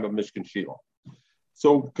the time of Mishkan Shiloh.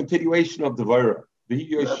 So continuation of the Vayra.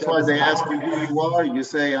 That's why they ask you who you are. You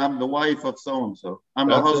say, I'm the wife of so-and-so. I'm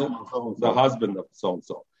the husband of so-and-so. The husband of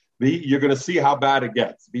so-and-so. You're going to see how bad it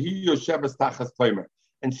gets.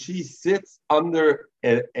 And she sits under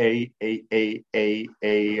a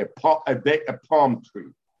palm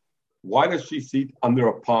tree. Why does she sit under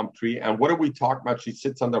a palm tree? And what are we talking about? She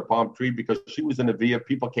sits under a palm tree because she was in a via.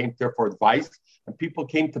 People came to her for advice, and people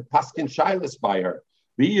came to Paskin Shilas by her.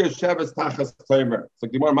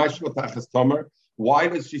 Why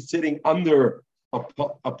is she sitting under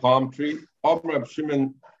a palm tree?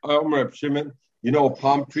 Shimon, you know, a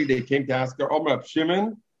palm tree. They came to ask her.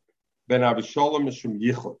 Shimon ben Avishalom mishum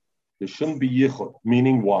yichud. There shouldn't be yichud.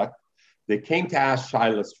 Meaning what? They came to ask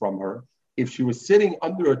Shilas from her. If she was sitting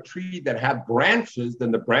under a tree that had branches,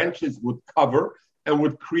 then the branches would cover and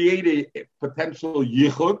would create a potential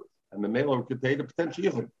yichud, and the male could create a potential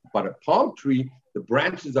yichud. But a palm tree, the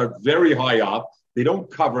branches are very high up. They don't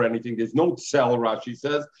cover anything. There's no cell, Rashi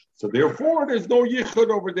says. So therefore, there's no yichud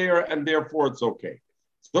over there, and therefore it's okay.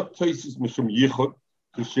 When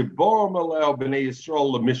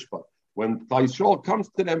Yisrael comes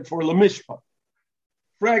to them for lemishpat,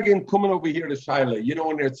 Fragging coming over here to Shaila. You know,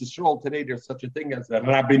 when there's Yisrael today, there's such a thing as a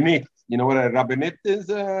rabbinit. You know what a rabbinit is?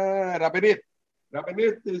 Rabbinit.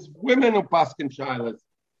 Rabbinit is women who paskin Shailas.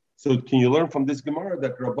 So can you learn from this Gemara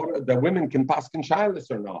that women can paskin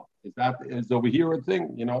Shailas or not? Is over here a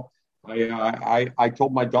thing? You know, I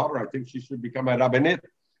told my daughter I think she should become a rabbinit.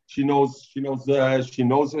 She knows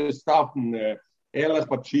her stuff and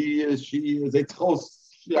but she is it's close.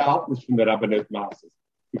 She helps me from the rabbinit masses.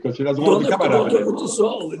 Because she doesn't want to become a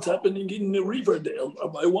rabbinit. It's happening in Riverdale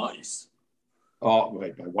by Weiss. Oh,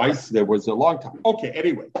 right, by Weiss, there was a long time. Okay,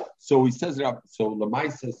 anyway. So he says, so Lamai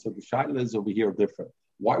says, so the Shaila is over here different.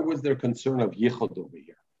 Why was there concern of Yichud over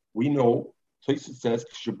here? We know, Tosfos says,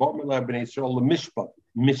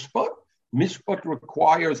 Mishpat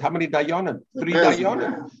requires how many dayanim? 3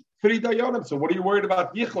 dayanim. 3 dayanim. So what are you worried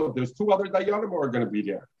about Yichud? There's 2 other dayanim who are going to be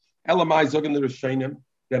there. Elamai Zogin the Rishonim.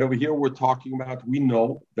 That over here we're talking about, we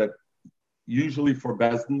know that usually for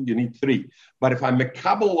Bezdin, you need 3. But if I'm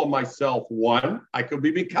Mekabel on myself 1, I could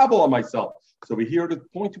be Mekabel on myself. So we hear the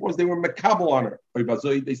point was they were mekabel on her.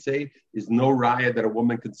 They say is no raya that a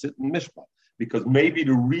woman can sit in mishpat. Because maybe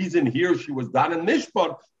the reason here she was done in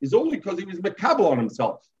mishpat is only because he was mekabel on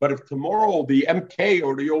himself. But if tomorrow the MK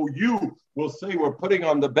or the OU will say we're putting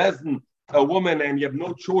on the bezdin a woman and you have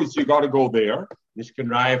no choice, you got to go there. Nishkan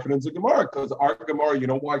raya for the Gemara, because our Gemara, you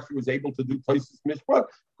know why she was able to do Taisus mishpat?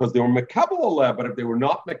 Because they were mekabel aleh. But if they were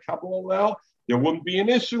not mekabel aleh, there wouldn't be an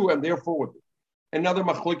issue, and therefore would be. Another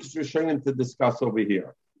machlokes rishonim to discuss over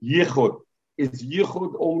here. Yichud. Is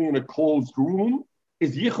yichud only in a closed room?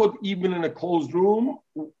 Is yichud even in a closed room?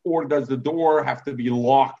 Or does the door have to be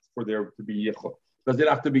locked for there to be yichud? Does it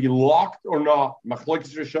have to be locked or not?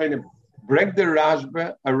 Machlokes rishonim. Bring the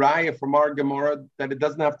Rashba, a raya from our Gemara, that it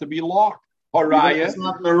doesn't have to be locked. Haraya. It's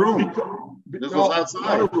not in a room. This was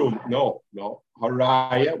outside. Not a room. No.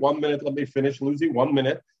 Haraya. 1 minute, let me finish, Lucy. 1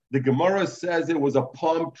 minute. The Gemara says it was a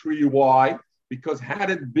palm tree. Why? Because had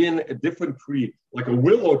it been a different tree, like a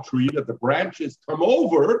willow tree, that the branches come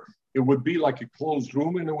over, it would be like a closed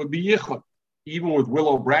room and it would be yichud. Even with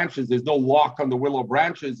willow branches, there's no lock on the willow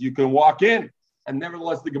branches. You can walk in. And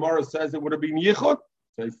nevertheless, the Gemara says it would have been yichud.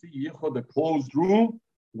 So I see yichud, a closed room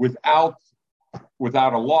without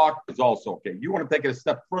a lock is also okay. You want to take it a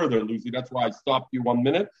step further, Lucy. That's why I stopped you 1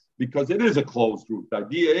 minute, because it is a closed room. The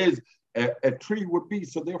idea is a tree would be,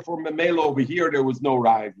 so therefore, memela over here, there was no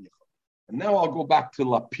raya yichud. And now I'll go back to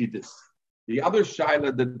Lapidus. The other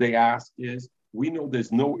shaila that they ask is, we know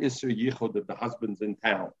there's no Isser Yichud that the husband's in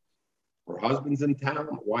town. For husbands in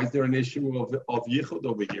town, why is there an issue of Yichud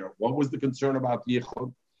over here? What was the concern about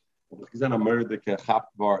Yichud?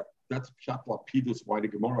 That's Pshat Lapidus, why the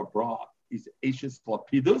Gemara brought is Ashes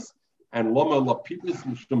Lapidus and Lama Lapidus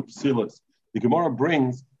Mishum Psilis. The Gemara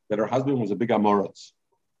brings that her husband was a big Amoritz.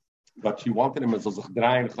 But she wanted him as a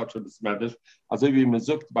Zachdrain Chachar Besmedish, as if he was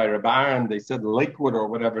zucked by Rabbi, and they said Lakewood or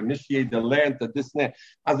whatever, initiate the land to this net.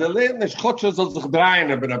 As a land is Chachar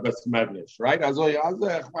Zachdrain a Besmedish, right?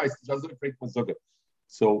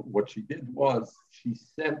 So what she did was she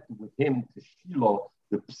sent with him to Shiloh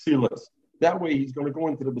the Psilas. That way he's going to go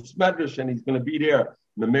into the Besmedish and he's going to be there.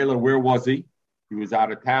 Memela, where was he? He was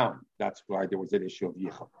out of town. That's why there was an issue of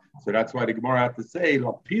Yichud. So that's why the Gemara had to say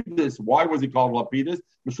Lapidus. Why was he called Lapidus?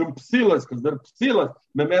 Mishum Psilas, because the Psilas,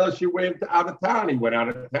 Memela, she went out of town. He went out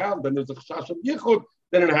of town. Then there's a Chash of Yichud.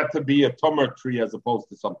 Then it had to be a Tomer tree as opposed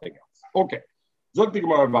to something else. Okay. Zog the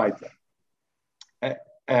Gemara weiter.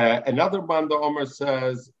 Another Banda Omer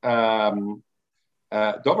says, Dober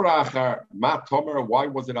Achar, Ma Tomer, why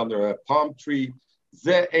was it under a palm tree? Just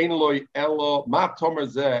like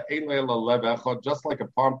a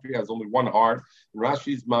palm tree has only one heart. And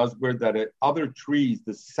Rashi's masber that other trees,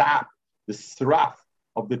 the sap, the sraf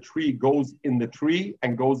of the tree goes in the tree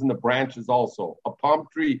and goes in the branches also. A palm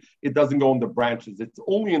tree, it doesn't go in the branches. It's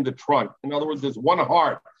only in the trunk. In other words, there's one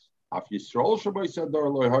heart. Okay,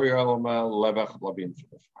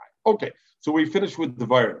 so we finished with the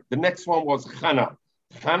Vair. The next one was Chana.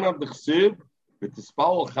 Chana d'chsiv,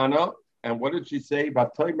 v'tispal Chana. And what did she say?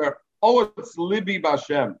 Batomer, oh, it's libi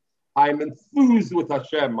b'Hashem. I'm enthused with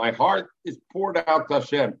Hashem. My heart is poured out to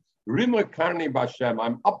Hashem. Rima karni b'Hashem.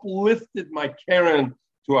 I'm uplifted my Karen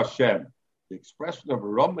to Hashem. The expression of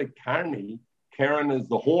Rama karni, Karen is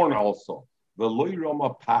the horn also. V'loi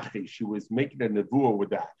Rama pachi. She was making a nevuah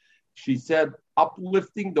with that. She said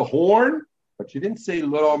uplifting the horn, but she didn't say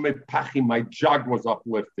Rama pachi. My jug was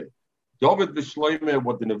uplifted. David v'Shloime,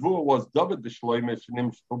 what the nevuah was, David v'Shloime,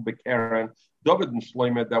 Shenim Shul Bekaren, David and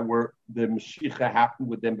Shloime, that were the Mashiach happened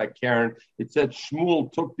with them by Karen. It said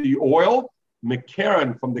Shmuel took the oil,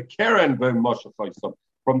 Mekaren, from the Karen,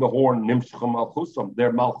 from the horn, Nimshchum Malchusam.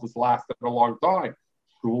 Their Malchus lasted a long time.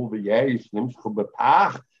 Shul v'Yesh, Nimshchum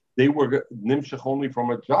Bepach, they were Nimshach only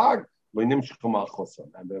from a jog, Nimshchum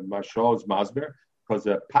Malchusam. And the Mashal is Masber, because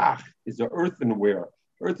a Pach is an earthenware.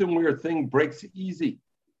 Earthenware thing breaks easy.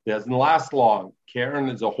 It doesn't last long. Karen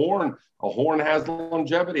is a horn. A horn has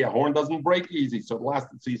longevity. A horn doesn't break easy. So it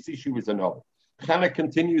lasted. So you see, she was a no. Chana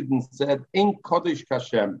continued and said, "Ein Kodesh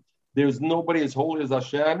Hashem. There's nobody as holy as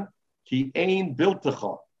Hashem. Ki ein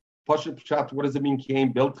biltecha. Pashat pshat. What does it mean? Ki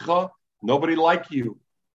ein biltecha. Nobody like you.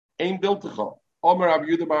 Ein biltecha. Omer Rav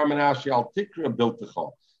Yehuda bar Menashe al tikra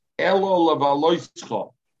biltecha. Elo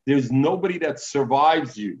levaloischa. There's nobody that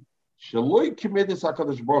survives you. Shaloi kimidis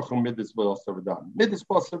HaKadosh Baruch Hu midis basar v'dam. Midis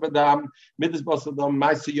basar v'dam,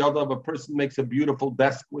 ma'aseh yadav. A person makes a beautiful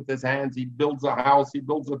desk with his hands. He builds a house. He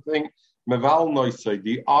builds a thing. Meval noisei.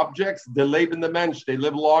 The objects, they live in the mensch. They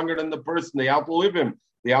live longer than the person. They outlive him.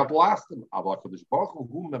 They outlast him. But HaKadosh Baruch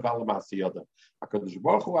Hu meval ma'aseh yadav. HaKadosh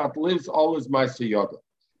Baruch Hu outlives all his ma'aseh yadav.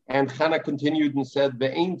 And Chana continued and said,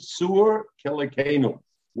 "Ve'ein tzur kelekenu."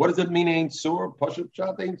 What does it mean, ain't sur? Pashup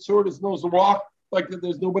Pshat, ain't sur. There's no rock like that.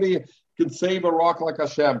 There's nobody can save a rock like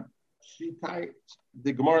Hashem.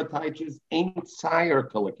 The Gemara teaches ain't sire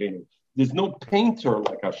kalakenu. There's no painter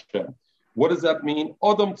like Hashem. What does that mean?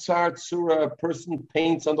 Odom tsar tsura, a person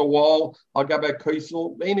paints on the wall. Agabe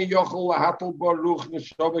kaisel, veina yochel lahatel baruch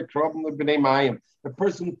neshove krabim lebnei mayim. A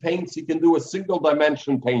person paints, he can do a single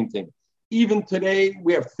dimension painting. Even today,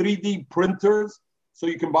 we have 3D printers, so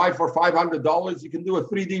you can buy for $500. You can do a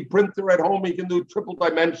 3D printer at home. You can do triple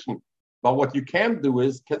dimension. But what you can do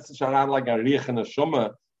is ketzesharan like a riach and a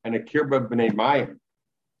shuma and a kirba b'nei mayim.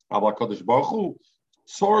 Aber Kodesh Baruch Hu,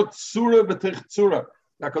 tzor tsura b'tich tsura.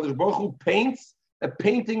 Now Kodesh Baruch Hu paints a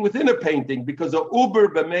painting within a painting because a uber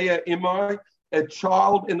b'meya imai, a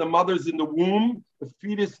child in the mother's in the womb, a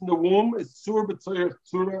fetus in the womb is tsur b'tzor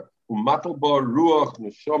tsura umatal bar ruach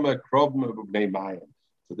neshama krovma b'nei mayim.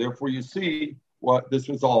 So therefore, you see what this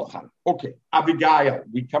was all had. Okay, Abigail.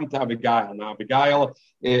 We come to Abigail now. Abigail,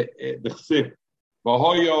 the chsiv.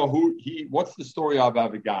 What's the story of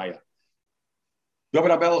Abigail?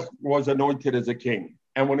 David HaMelech was anointed as a king.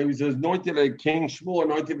 And when he was anointed as a king, Shmuel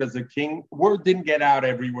anointed as a king, word didn't get out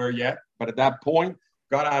everywhere yet. But at that point,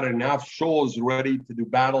 got out enough. Shaul is ready to do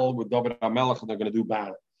battle with David HaMelech, and they're going to do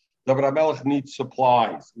battle. David HaMelech needs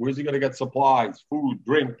supplies. Where's he going to get supplies? Food,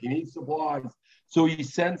 drink. He needs supplies. So he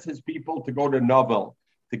sends his people to go to Novel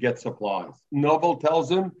to get supplies. Novel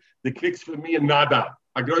tells him, the kicks for me and nada.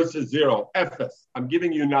 Agros is zero. Ephes. I'm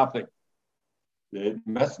giving you nothing. The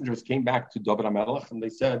messengers came back to David HaMelech and they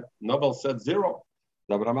said, Novel said zero.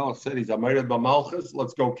 David HaMelech said, he's Amered B'Malchus,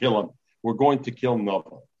 let's go kill him. We're going to kill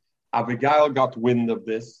Novel. Abigail got wind of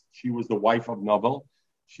this. She was the wife of Novel.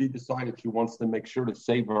 She decided she wants to make sure to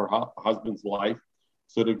save her husband's life.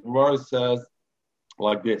 So the Gemara says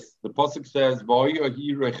like this. The Pasuk says,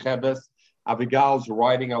 Abigail's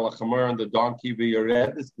riding al chamer on the donkey,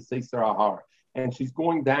 and she's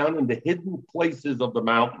going down in the hidden places of the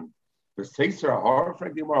mountain. What does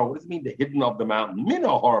it mean, the hidden of the mountain?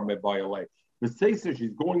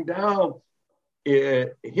 She's going down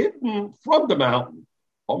hidden from the mountain.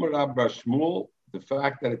 The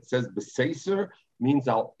fact that it says Beseser means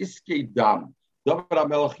al iske dam. David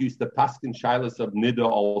HaMelech used to paskin shilas of nida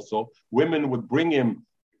also. Women would bring him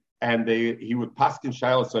and he would paskin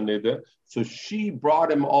shilas on nida. So she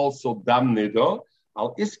brought him also dam nida,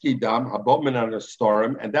 al iski dam, habomin and a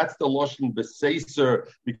storm. And that's the Lashon Beseser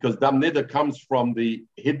because dam nida comes from the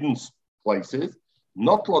hidden places.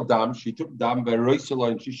 Not lo dam, she took dam veroisela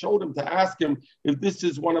and she showed him to ask him if this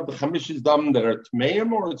is one of the chamishis dam that are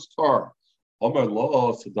tmeim or it's tar. Omer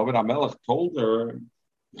lo, so David HaMelech told her,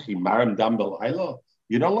 you're not allowed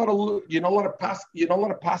to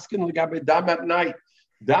paskin legabe dam at night.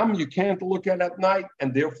 Dam you can't look at night,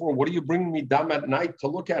 and therefore, what do you bring me dam at night to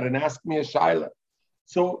look at and ask me a shaila?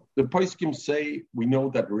 So the poskim say we know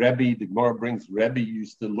that Rebbe, the Gemara brings Rebbe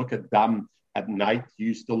used to look at dam at night. He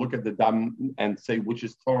used to look at the dam and say which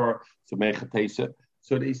is Torah, so mechatesa.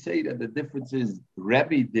 So they say that the difference is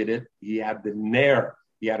Rebbe did it. He had the ner.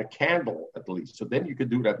 He had a candle at least. So then you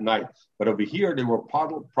could do it at night. But over here, they were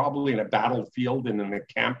probably in a battlefield in an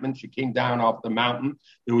encampment. She came down off the mountain.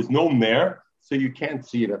 There was no ner, so you can't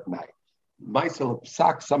see it at night. Myself,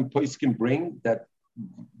 psak, some place can bring that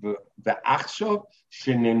the achshav,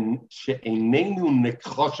 she'einenu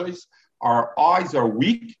nekhoshes, our eyes are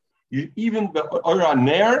weak. Even the oira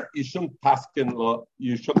ner, you shouldn't paskin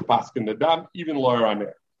the dam, even loira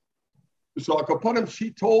ner. So Akapanim,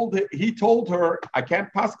 he told her, I can't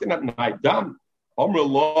paskin at night. Dam, Amr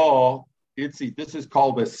law, this is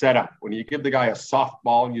called a setup. When you give the guy a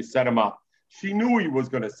softball and you set him up. She knew he was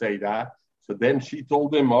going to say that. So then she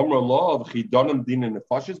told him, Amr law, you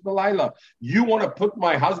want to put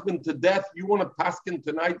my husband to death? You want to paskin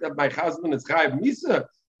tonight that my husband is chayav misa?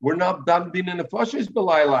 We're not dam din in the fashish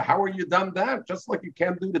belayla. How are you done that? Just like you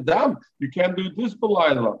can't do the dam, you can't do this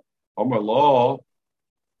belayla. Amr law.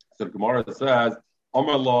 So the Gemara says,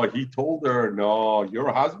 Amar law, he told her, no,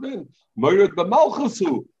 your husband, Mered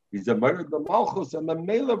b'malchusu. He's a Mered b'malchus, and the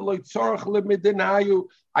melev loitzarach lemidinayu.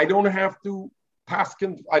 I don't have to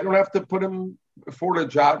paskin, I don't have to put him before the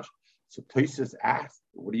judge. So Tosfos asked,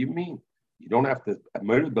 what do you mean? You don't have to,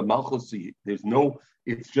 Mered b'malchus, there's no,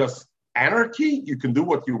 it's just anarchy. You can do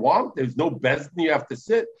what you want. There's no bezdin you have to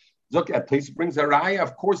sit. Look at Tosfos brings a raya,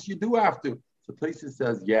 of course you do have to. So Tosfos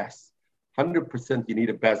says, yes. 100% you need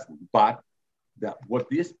a bezdin, but that what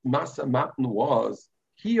this Masa Matan was,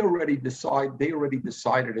 they already decided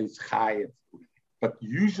it's chayiv. But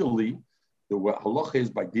usually the halacha is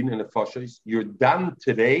by din and nefashos, you're done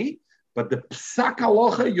today, but the psak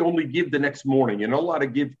halacha you only give the next morning. You're not allowed to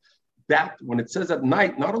give that when it says at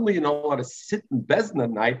night, not only you're not allowed to sit in Bezin at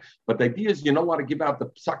night, but the idea is you're not allowed to give out the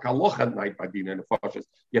psak halacha at night by Dina and Nefashis.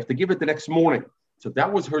 You have to give it the next morning. So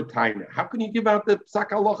that was her time. How can you give out the psak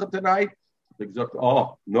halacha tonight?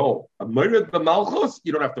 Oh, no. A murder b'malchus,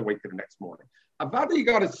 you don't have to wait till the next morning. Avada, you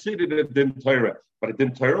got to sit in a din Torah. But a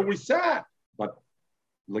din Torah, we sat. But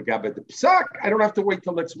Lagabe the psak, I don't have to wait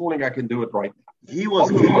till next morning. I can do it right now. He was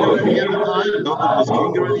king already at the time? David was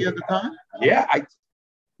king already at the time? Yeah,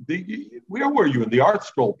 where were you? In the art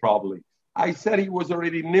scroll, probably. I said he was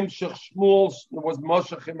already Nimshach Shmuel was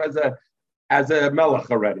Moshachim as a melech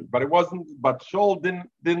already, but it wasn't. But Shaul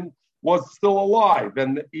didn't was still alive,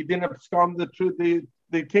 and he didn't abscond the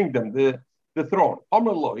kingdom, the throne.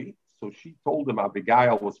 Amaloi. So she told him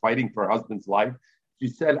Abigail was fighting for her husband's life. She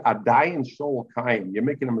said, "Adai and Shaul Kaim, you're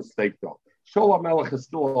making a mistake though. Shaul HaMelech is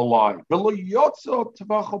still alive.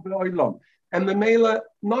 And the Mela,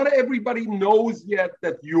 not everybody knows yet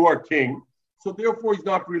that you are king, so therefore he's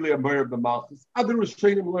not really a Meir of the Malchus. Other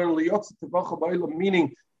Rishonim learn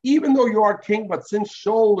meaning even though you are king, but since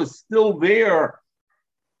Shaul is still there,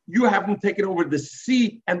 you haven't taken over the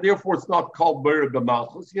seat, and therefore it's not called Meir of the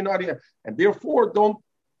Malchus. You're not here, and therefore don't.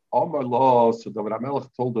 Amar lo. So David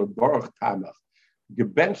HaMelech told her, Baruch Tamach,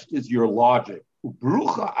 gebenched is your logic.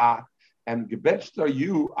 Ubrucha and gebenched are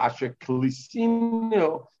you, Asher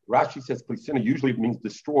Klisino. Rashi says Klisino, usually it means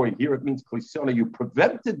destroy. Here it means Klisino. You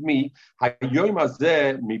prevented me,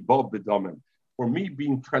 for me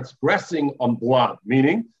being transgressing on blood,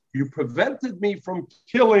 meaning you prevented me from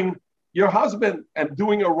killing your husband and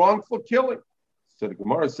doing a wrongful killing. So the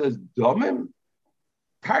Gemara says, Domim,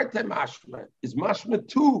 Tarte Mashma, is Mashma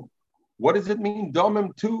two. What does it mean,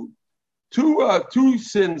 Domim two? Two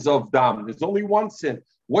sins of Dam. There's only one sin.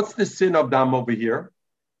 What's the sin of Dam over here?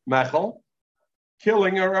 Mechel,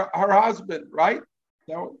 killing her husband, right?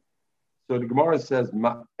 So the Gemara says,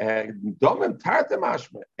 Domim Tarte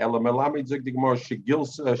Mashma, Elamelami Zig the Gemara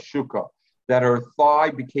Shigilsa Shuka, that her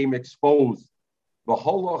thigh became exposed. And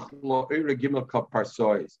David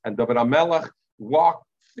HaMelech walked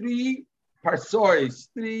 3 parsois,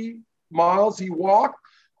 3 miles. He walked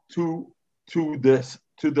to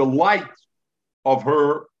the light of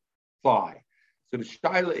her thigh. So the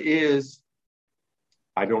shaila is,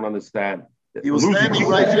 I don't understand. He was standing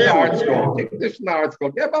right there.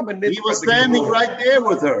 He was standing right there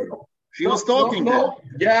with her. She was talking to him.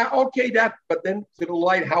 Yeah, okay, but then to the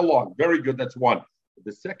light, how long? Very good, that's one.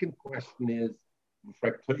 The second question is,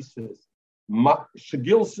 Shagil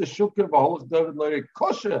Seshuka v'holach David Leiri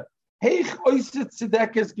Kosher. Heich oiset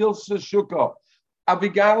tzedekes gil Seshuka.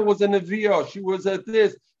 Abigail was a Neviah. She was at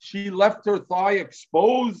this. She left her thigh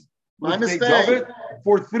exposed. My mistake.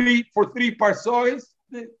 For three parsois.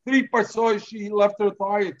 3 parsois, she left her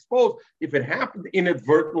thigh exposed. If it happened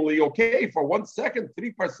inadvertently, okay. For 1 second,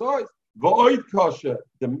 3 parsois. V'oid kosher.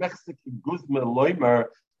 The Mexican guzma loimer.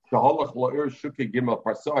 Sh'holach lo'ir shuka gimel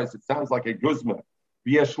parsois. It sounds like a guzma.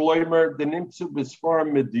 V'yesh loimer the nimtzu b'sfar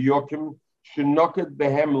mediokim shenoked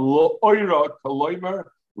behem lo'ira kaloimer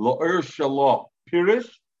lo'ir shalom.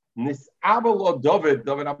 Pirish nis'abel David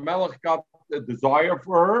HaMelech got the desire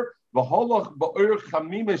for her. V'holach ba'ir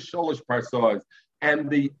chamimis sholish parsois.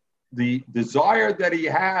 And the desire that he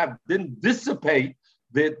had didn't dissipate.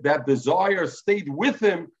 That desire stayed with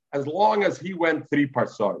him as long as he went 3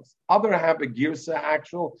 parsois. Other have a girsa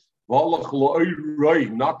actual, v'holach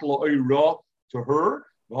lo'iroi, not lo'ira to her.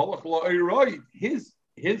 V'holach lo'iroi, his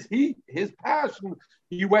passion,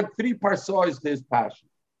 he went 3 parsois to his passion.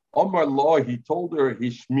 Omar Law, he told her,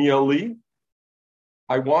 Hishmiali,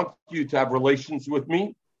 I want you to have relations with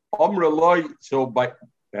me. Omar Law, so by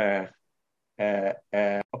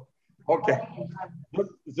okay.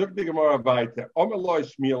 Zug the Gemara weiter. Omar Law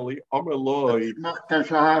Shmiali, Omar Law.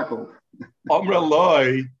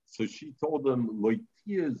 So she told him,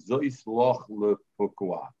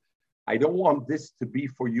 I don't want this to be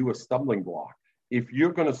for you a stumbling block. If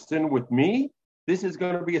you're going to sin with me, this is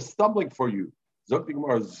going to be a stumbling for you. Zog the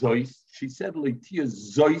Gemara Zois. She said,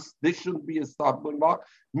 Zois, this shouldn't be a stumbling block.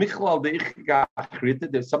 Michlal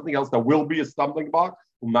there's something else that will be a stumbling block.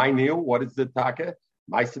 What is the taka?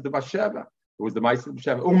 Maisa de Basheva. It was the Maisa de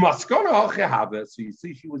Basheva. So you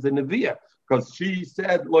see, she was a Neviah because she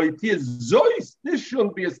said, Zois, this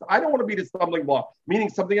shouldn't be I don't want to be the stumbling block, meaning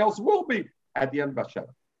something else will be at the end of Basheva.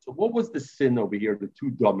 So what was the sin over here? The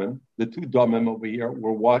two domim over here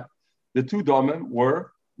were what? The 2 domim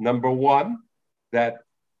were, number 1, that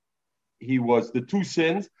he was the 2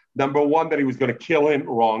 sins. Number 1, that he was going to kill him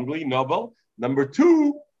wrongly, novel. Number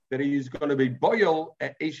 2, that he's going to be boil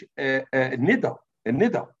nida,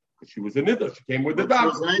 because she was a nida. She came with the dam.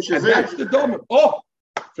 And that's the domim. Oh,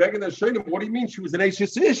 What do you mean she was an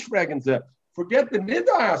Eishes Ish? Forget the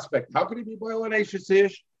Nida aspect. How could he be boil an Eishes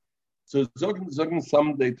Ish? So Zogan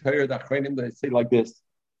some they say like this,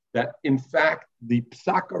 that in fact the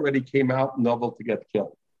psak already came out novel to get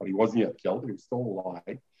killed, but he wasn't yet killed, he was still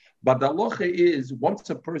alive. But the halacha is once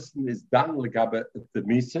a person is done legabe the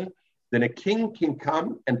misa, then a king can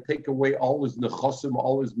come and take away all his nechosim,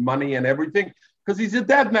 all his money and everything, because he's a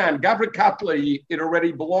dead man. Gabra Katla, it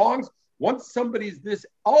already belongs. Once somebody's this,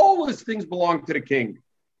 all his things belong to the king.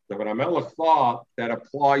 So when Amelech thought that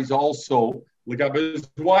applies also legabe his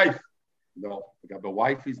wife. No, legabe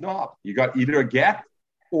wife he's not. You got either a get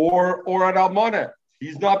or an almana.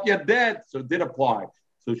 He's not yet dead, so it did apply.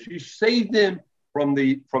 So she saved him from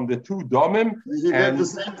the two domim. He did the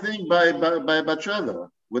same thing by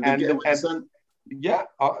Bathsheba with the son. Yeah,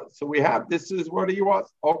 so we have, this is what he was.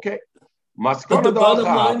 Okay. But the bottom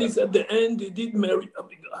line is at the end, he did marry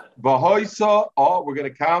Abigail. Bahoisa, we're going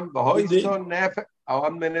to count. Bahoisa nefesh,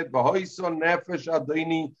 1 minute. Bahoisa nefesh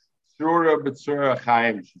adini surah b'tzura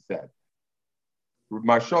chaim, she said.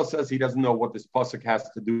 Marsha says he doesn't know what this pasuk has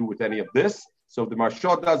to do with any of this. So the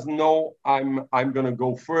Marsha doesn't know. I'm going to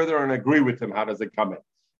go further and agree with him. How does it come in?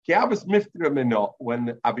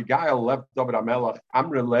 When Abigail left David HaMelech,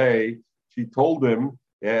 Amrele, she told him,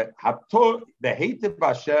 the hate of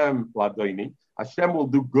Hashem, Hashem will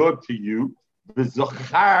do good to you,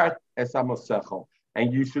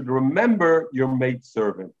 and you should remember your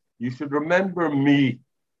maidservant. You should remember me.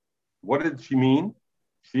 What did she mean?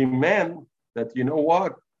 She meant that, you know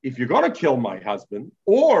what, if you're going to kill my husband,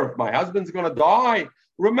 or if my husband's going to die,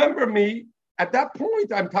 remember me. At that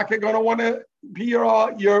point, I'm going to want to be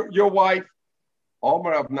your wife.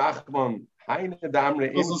 Omer of Nachman, Heine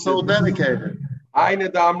Damre Insha. So dedicated. Heine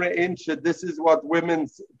Damre Insha. This is what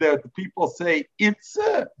the people say. It's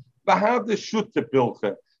Bahad the Shutte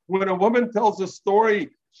Pilche. When a woman tells a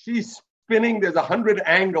story, she's spinning. There's 100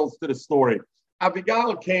 angles to the story.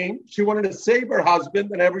 Abigail came. She wanted to save her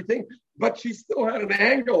husband and everything, but she still had an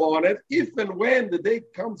angle on it. If and when the day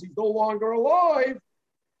comes, he's no longer alive.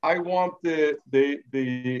 I want the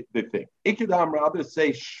thing. Ikidam rather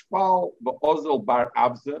say shval ba'ozel bar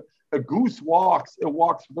abza. A goose walks. It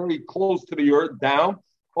walks very close to the earth down.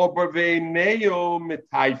 But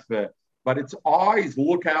its eyes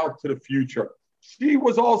look out to the future. She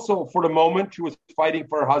was also, for the moment, she was fighting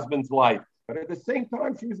for her husband's life. But at the same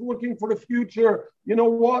time, she was looking for the future. You know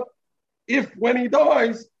what? When he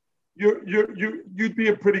dies, you'd be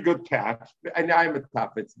a pretty good catch. And I'm a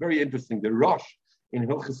tough. It's very interesting. The Rosh in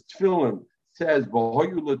Hilchas Tefillin says,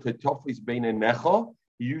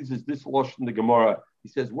 he uses this Rosh in the Gemara. He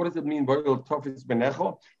says, what does it mean? The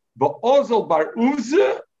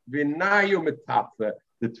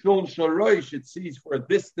Tefillin Shorosh, it sees for a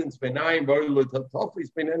distance.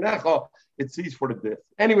 It sees for the distance.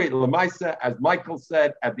 Anyway, Lamaisa, as Michael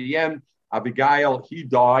said at the end, Abigail, he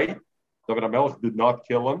died. David HaMelech did not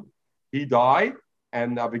kill him. He died,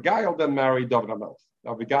 and Abigail then married David HaMelech.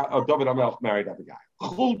 David HaMelech married Abigail.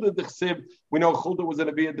 Chulda d'chsib. We know Chulda was in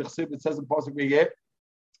a Bia d'chsib. It says in Pasuk V'yeh,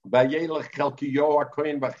 V'yelech chelkiyo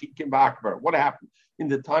ha'kohen v'chikim v'akbar. What happened? In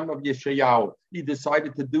the time of Yeshayahu, he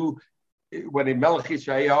decided to do, when in Melech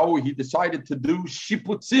Yeshayahu, he decided to do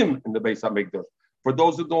shiputzim in the Beis HaMikdash. For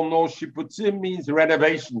those who don't know, shiputzim means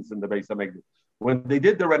renovations in the Beis HaMikdash. When they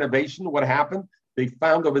did the renovation, what happened? They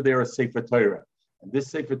found over there a Sefer Torah. And this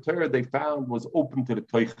Sefer Torah they found was open to the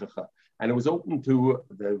Toichacha. And it was open to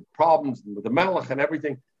the problems with the Melech and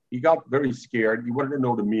everything. He got very scared. He wanted to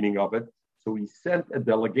know the meaning of it. So he sent a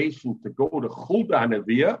delegation to go to Chulda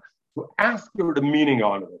HaNeviah to ask her the meaning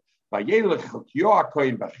on it. They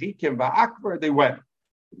went.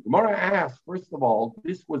 The Gemara asked, first of all,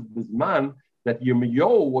 this was Bisman that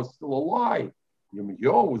Yirmiyahu was still alive.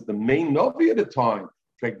 Yirmiyahu was the main Navi at the time.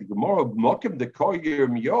 The Gemara,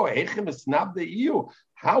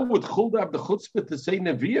 how would Chulda have the chutzpah to say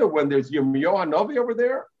Neviah when there's Yirmiyahu and Navi over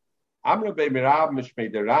there?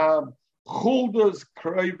 Chulda's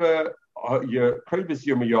Kreva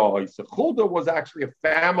Yirmiyahu. So Chulda was actually a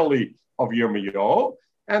family of Yirmiyahu,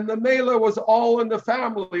 and the Mela was all in the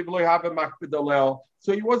family.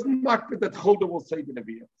 So he wasn't makbid that Chulda will say the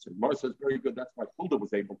Neviah. So Gemara says, very good, that's why Chulda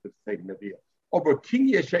was able to say the Neviah. Over King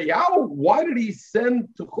Yeshayahu, why did he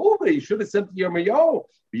send to Chulda? He should have sent to Yirmiyahu.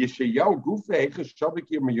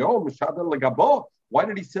 Why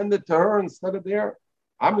did he send it to her instead of there?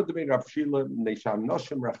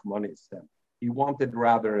 He wanted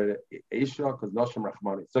rather Esha because Noshim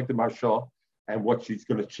Rachmani. It's like the Marsha and what she's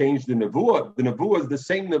going to change the Nevuah. The Nevuah is the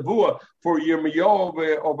same Nevuah for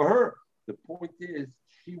Yirmiyahu over her. The point is,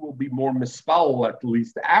 she will be more mispal, at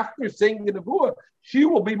least. After saying the Nebuah, she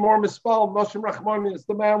will be more mispal. Noshim Rachmanis,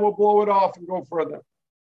 the man will blow it off and go further.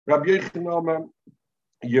 Rabbi Yochanan,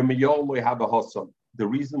 Yirmiyahu lo have a Hassan. The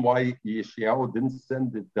reason why Yeshayahu didn't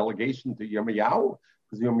send the delegation to Yirmiyahu,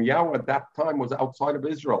 because Yirmiyahu at that time was outside of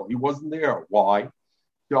Israel. He wasn't there. Why?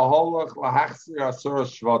 We know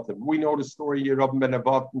the story, Yerubim ben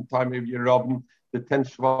Nevat, in time of Yerubim, the 10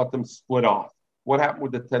 Shvatim split off. What happened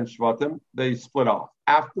with the 10 Shvatim? They split off.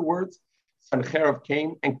 Afterwards, Sancherib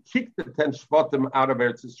came and kicked the 10 Shvatim out of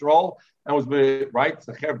Eretz Yisrael, and was right.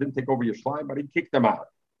 Sancherib didn't take over Yerushalayim, but he kicked them out.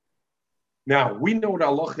 Now, we know the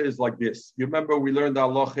halacha is like this. You remember we learned the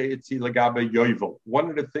halacha, Itzi Lagabe Yovel. One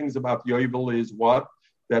of the things about Yovel is what?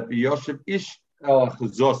 That the Yoshev Ish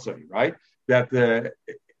Chazosai, right? That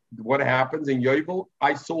what happens in Yovel,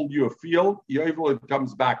 I sold you a field, Yovel, it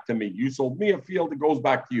comes back to me. You sold me a field, it goes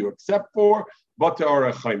back to you, except for Bata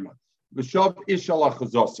or Chayma. V'shav Ish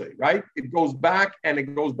Chazosai, right? It goes back and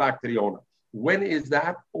it goes back to the owner. When is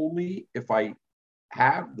that? Only if I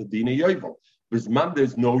have the Dina Yovel. Bisman,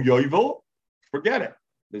 there's no Yovel. Forget it.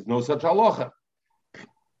 There's no such halacha.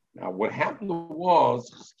 Now, what happened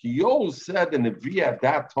was, Chizkiyahu said in the Nevi'ah at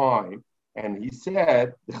that time, and he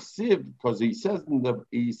said, because he said in the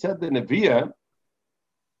Nevi'ah,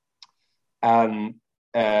 and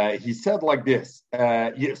he said like this.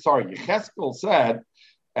 Yecheskel said,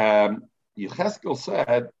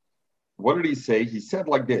 what did he say? He said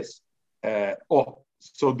like this.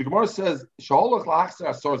 So the Gemara says, Shalach la'achser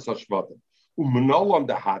asor sashvatim.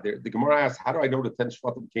 The Gemara asks, how do I know the 10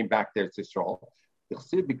 Shvatim came back there to Israel?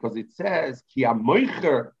 Because it says, Ki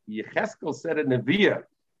amoicher, Yecheskel said in Nevi'ah,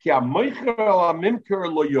 Ki amoicher ala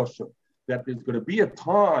mimker lo yoshev, that there's going to be a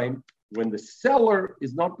time when the seller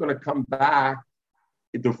is not going to come back,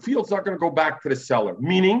 the field's not going to go back to the seller,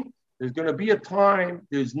 meaning there's going to be a time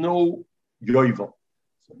there's no yovel.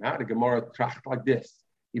 So now the Gemara tracht like this.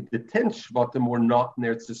 If the 10 Shvatim were not in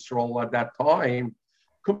Eretz Yisrael at that time,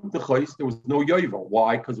 there was no Yovel.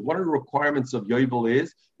 Why? Because one of the requirements of Yovel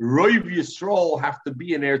is Roiv Yisrael have to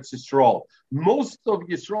be in Eretz Yisrael. Most of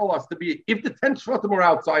Yisrael has to be, if the 10 Shvatim were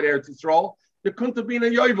outside Eretz Yisrael, there couldn't have been a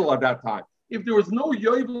Yovel at that time. If there was no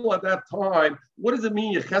Yovel at that time, what does it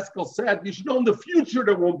mean? Yecheskel said, you should know in the future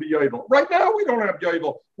there won't be Yovel. Right now we don't have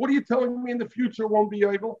Yovel. What are you telling me in the future won't be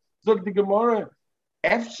Yovel? So the Gemara,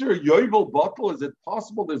 after Yovel bottle, is it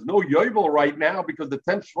possible there's no Yovel right now because the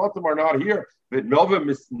 10 Shvatim are not here? But Nova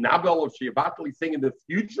Misnabel of Shiabatli saying in the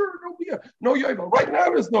future there'll be no Yovel. Right now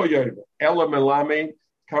there's no Yovel. Ela Melame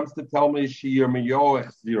comes to tell me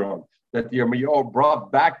Yirmiyahu that Yirmiyahu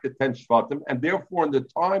brought back the 10 Shvatim, and therefore in the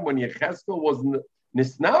time when Yecheskel was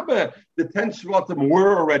Nisnabe, the 10 Shvatim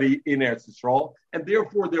were already in Eretz Yisrael, and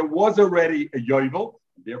therefore there was already a Yovel.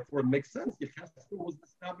 Therefore, it makes sense. Yecheskel was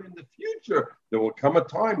Nisnabe in the future. There will come a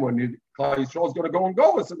time when Klal Yisrael is going to go and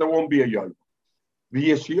go, so there won't be a Yovel.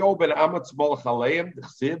 V'yeshio ben Amatz Molech Aleim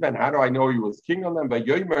d'chsiv, and how do I know he was king on them? By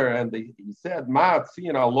Yomer, and he said, "Ma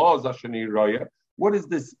tziyin Allah zashani roya." What is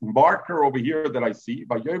this marker over here that I see?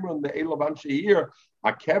 By Yomer and the Elavan Shehir,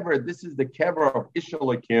 a kever. This is the kever of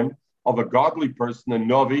Ishalakim, of a godly person, a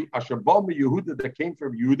Novi, Asher Bal Yehuda that came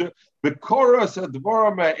from Yehuda, B'koras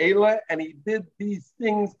Advarim Ha'ela, and he did these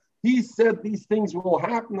things. He said these things will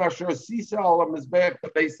happen. Asher Sisal Mizbech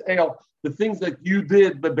Beis El, the things that you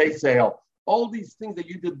did Beis El. All these things that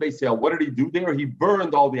you did, Beis El, what did he do there? He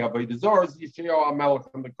burned all the Avodah Zarah, Yishayahu HaMelech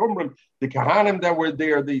and the Qumrim, the Kahanim that were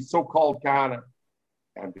there, the so-called Kahanim.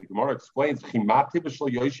 And the Gemara explains, what does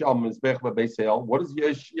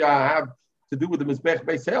Yeshia have to do with the Mizbech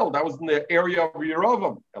Beis El? That was in the area of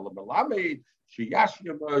Yerovam.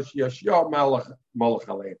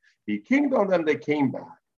 He kinged on them, they came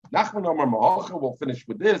back. Nachman Amar Mahacha, we'll finish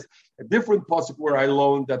with this. A different pasuk where I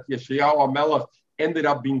learned that Yeshayahu HaMelech ended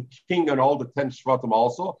up being king on all the 10 Shvatim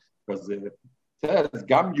also, because it says,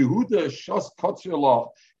 Gam Yehuda Shas Kotzirlach.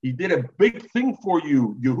 He did a big thing for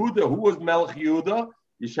you. Yehuda, who was Melech Yehuda?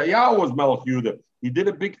 Yeshayahu was Melech Yehuda. He did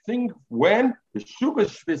a big thing when?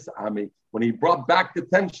 When he brought back the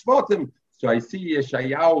 10 Shvatim. So I see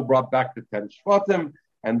Yeshayahu brought back the 10 Shvatim,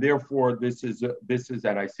 and therefore this is,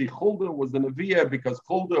 and I see Chulda was the Nevi'ah because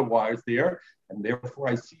Chulda was there, and therefore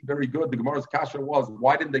I see very good. The Gemara's kasha was,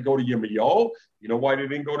 why didn't they go to Yirmiyahu? You know why they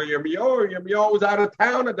didn't go to Yirmiyahu? Yirmiyahu was out of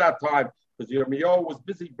town at that time because Yirmiyahu was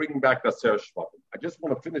busy bringing back the Aser Shvatim. I just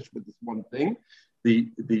want to finish with this one thing.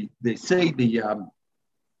 They say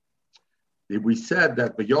we said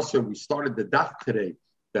that the Yosef, we started the daf today,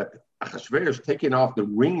 that Achashverosh taking off the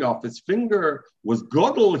ring off his finger was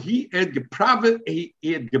Godel. He had gepoiled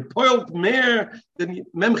mehr than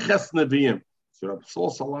Memches Nevi'im. So Rabbi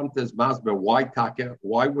Shlomo Salamta is masber. Why taka?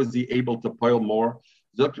 Why was he able to pile more?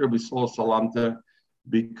 Zok Rabbi Shlomo Salamta,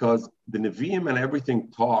 because the Nevi'im and everything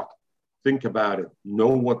talk. Think about it. Know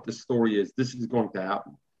what the story is. This is going to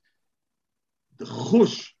happen. The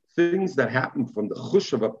chush, things that happen from the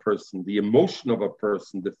chush of a person, the emotion of a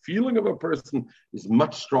person, the feeling of a person is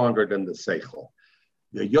much stronger than the seichel.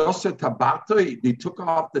 The Yosef Tabatoi, they took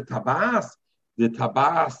off the tabas,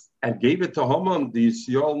 and gave it to Haman. The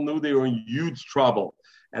Yisrael knew they were in huge trouble,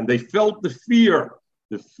 and they felt the fear.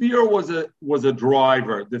 The fear was a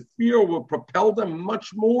driver. The fear will propel them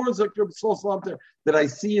much more, that I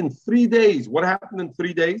see in 3 days. What happened in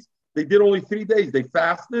 3 days? They did only 3 days. They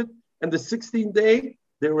fasted, and the 16th day,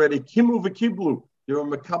 they were at a kimu v'kiblu. They were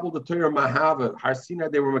makabel the Torah mahava. Har Sinai,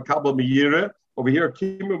 they were makabel miyira. Over here,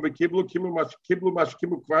 kimu v'kiblu, kimu mash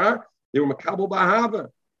kimu kvar. They were makabel mahava.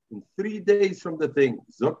 In 3 days from the thing,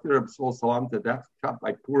 Zokter Absol Salamta, that's cut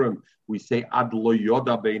by Purim. We say Ad lo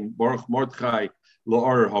yoda bein Baruch Mordechai lo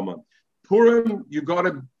or Haman. Purim, you got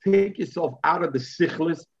to take yourself out of the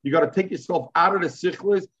sichlis. You got to take yourself out of the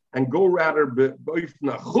sichlis and go rather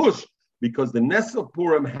chush, because the Ness of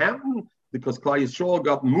Purim happened because Klal Yisrael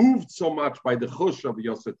got moved so much by the chush of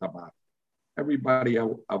Yosef Tabat. Everybody, a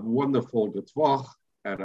wonderful Getvach.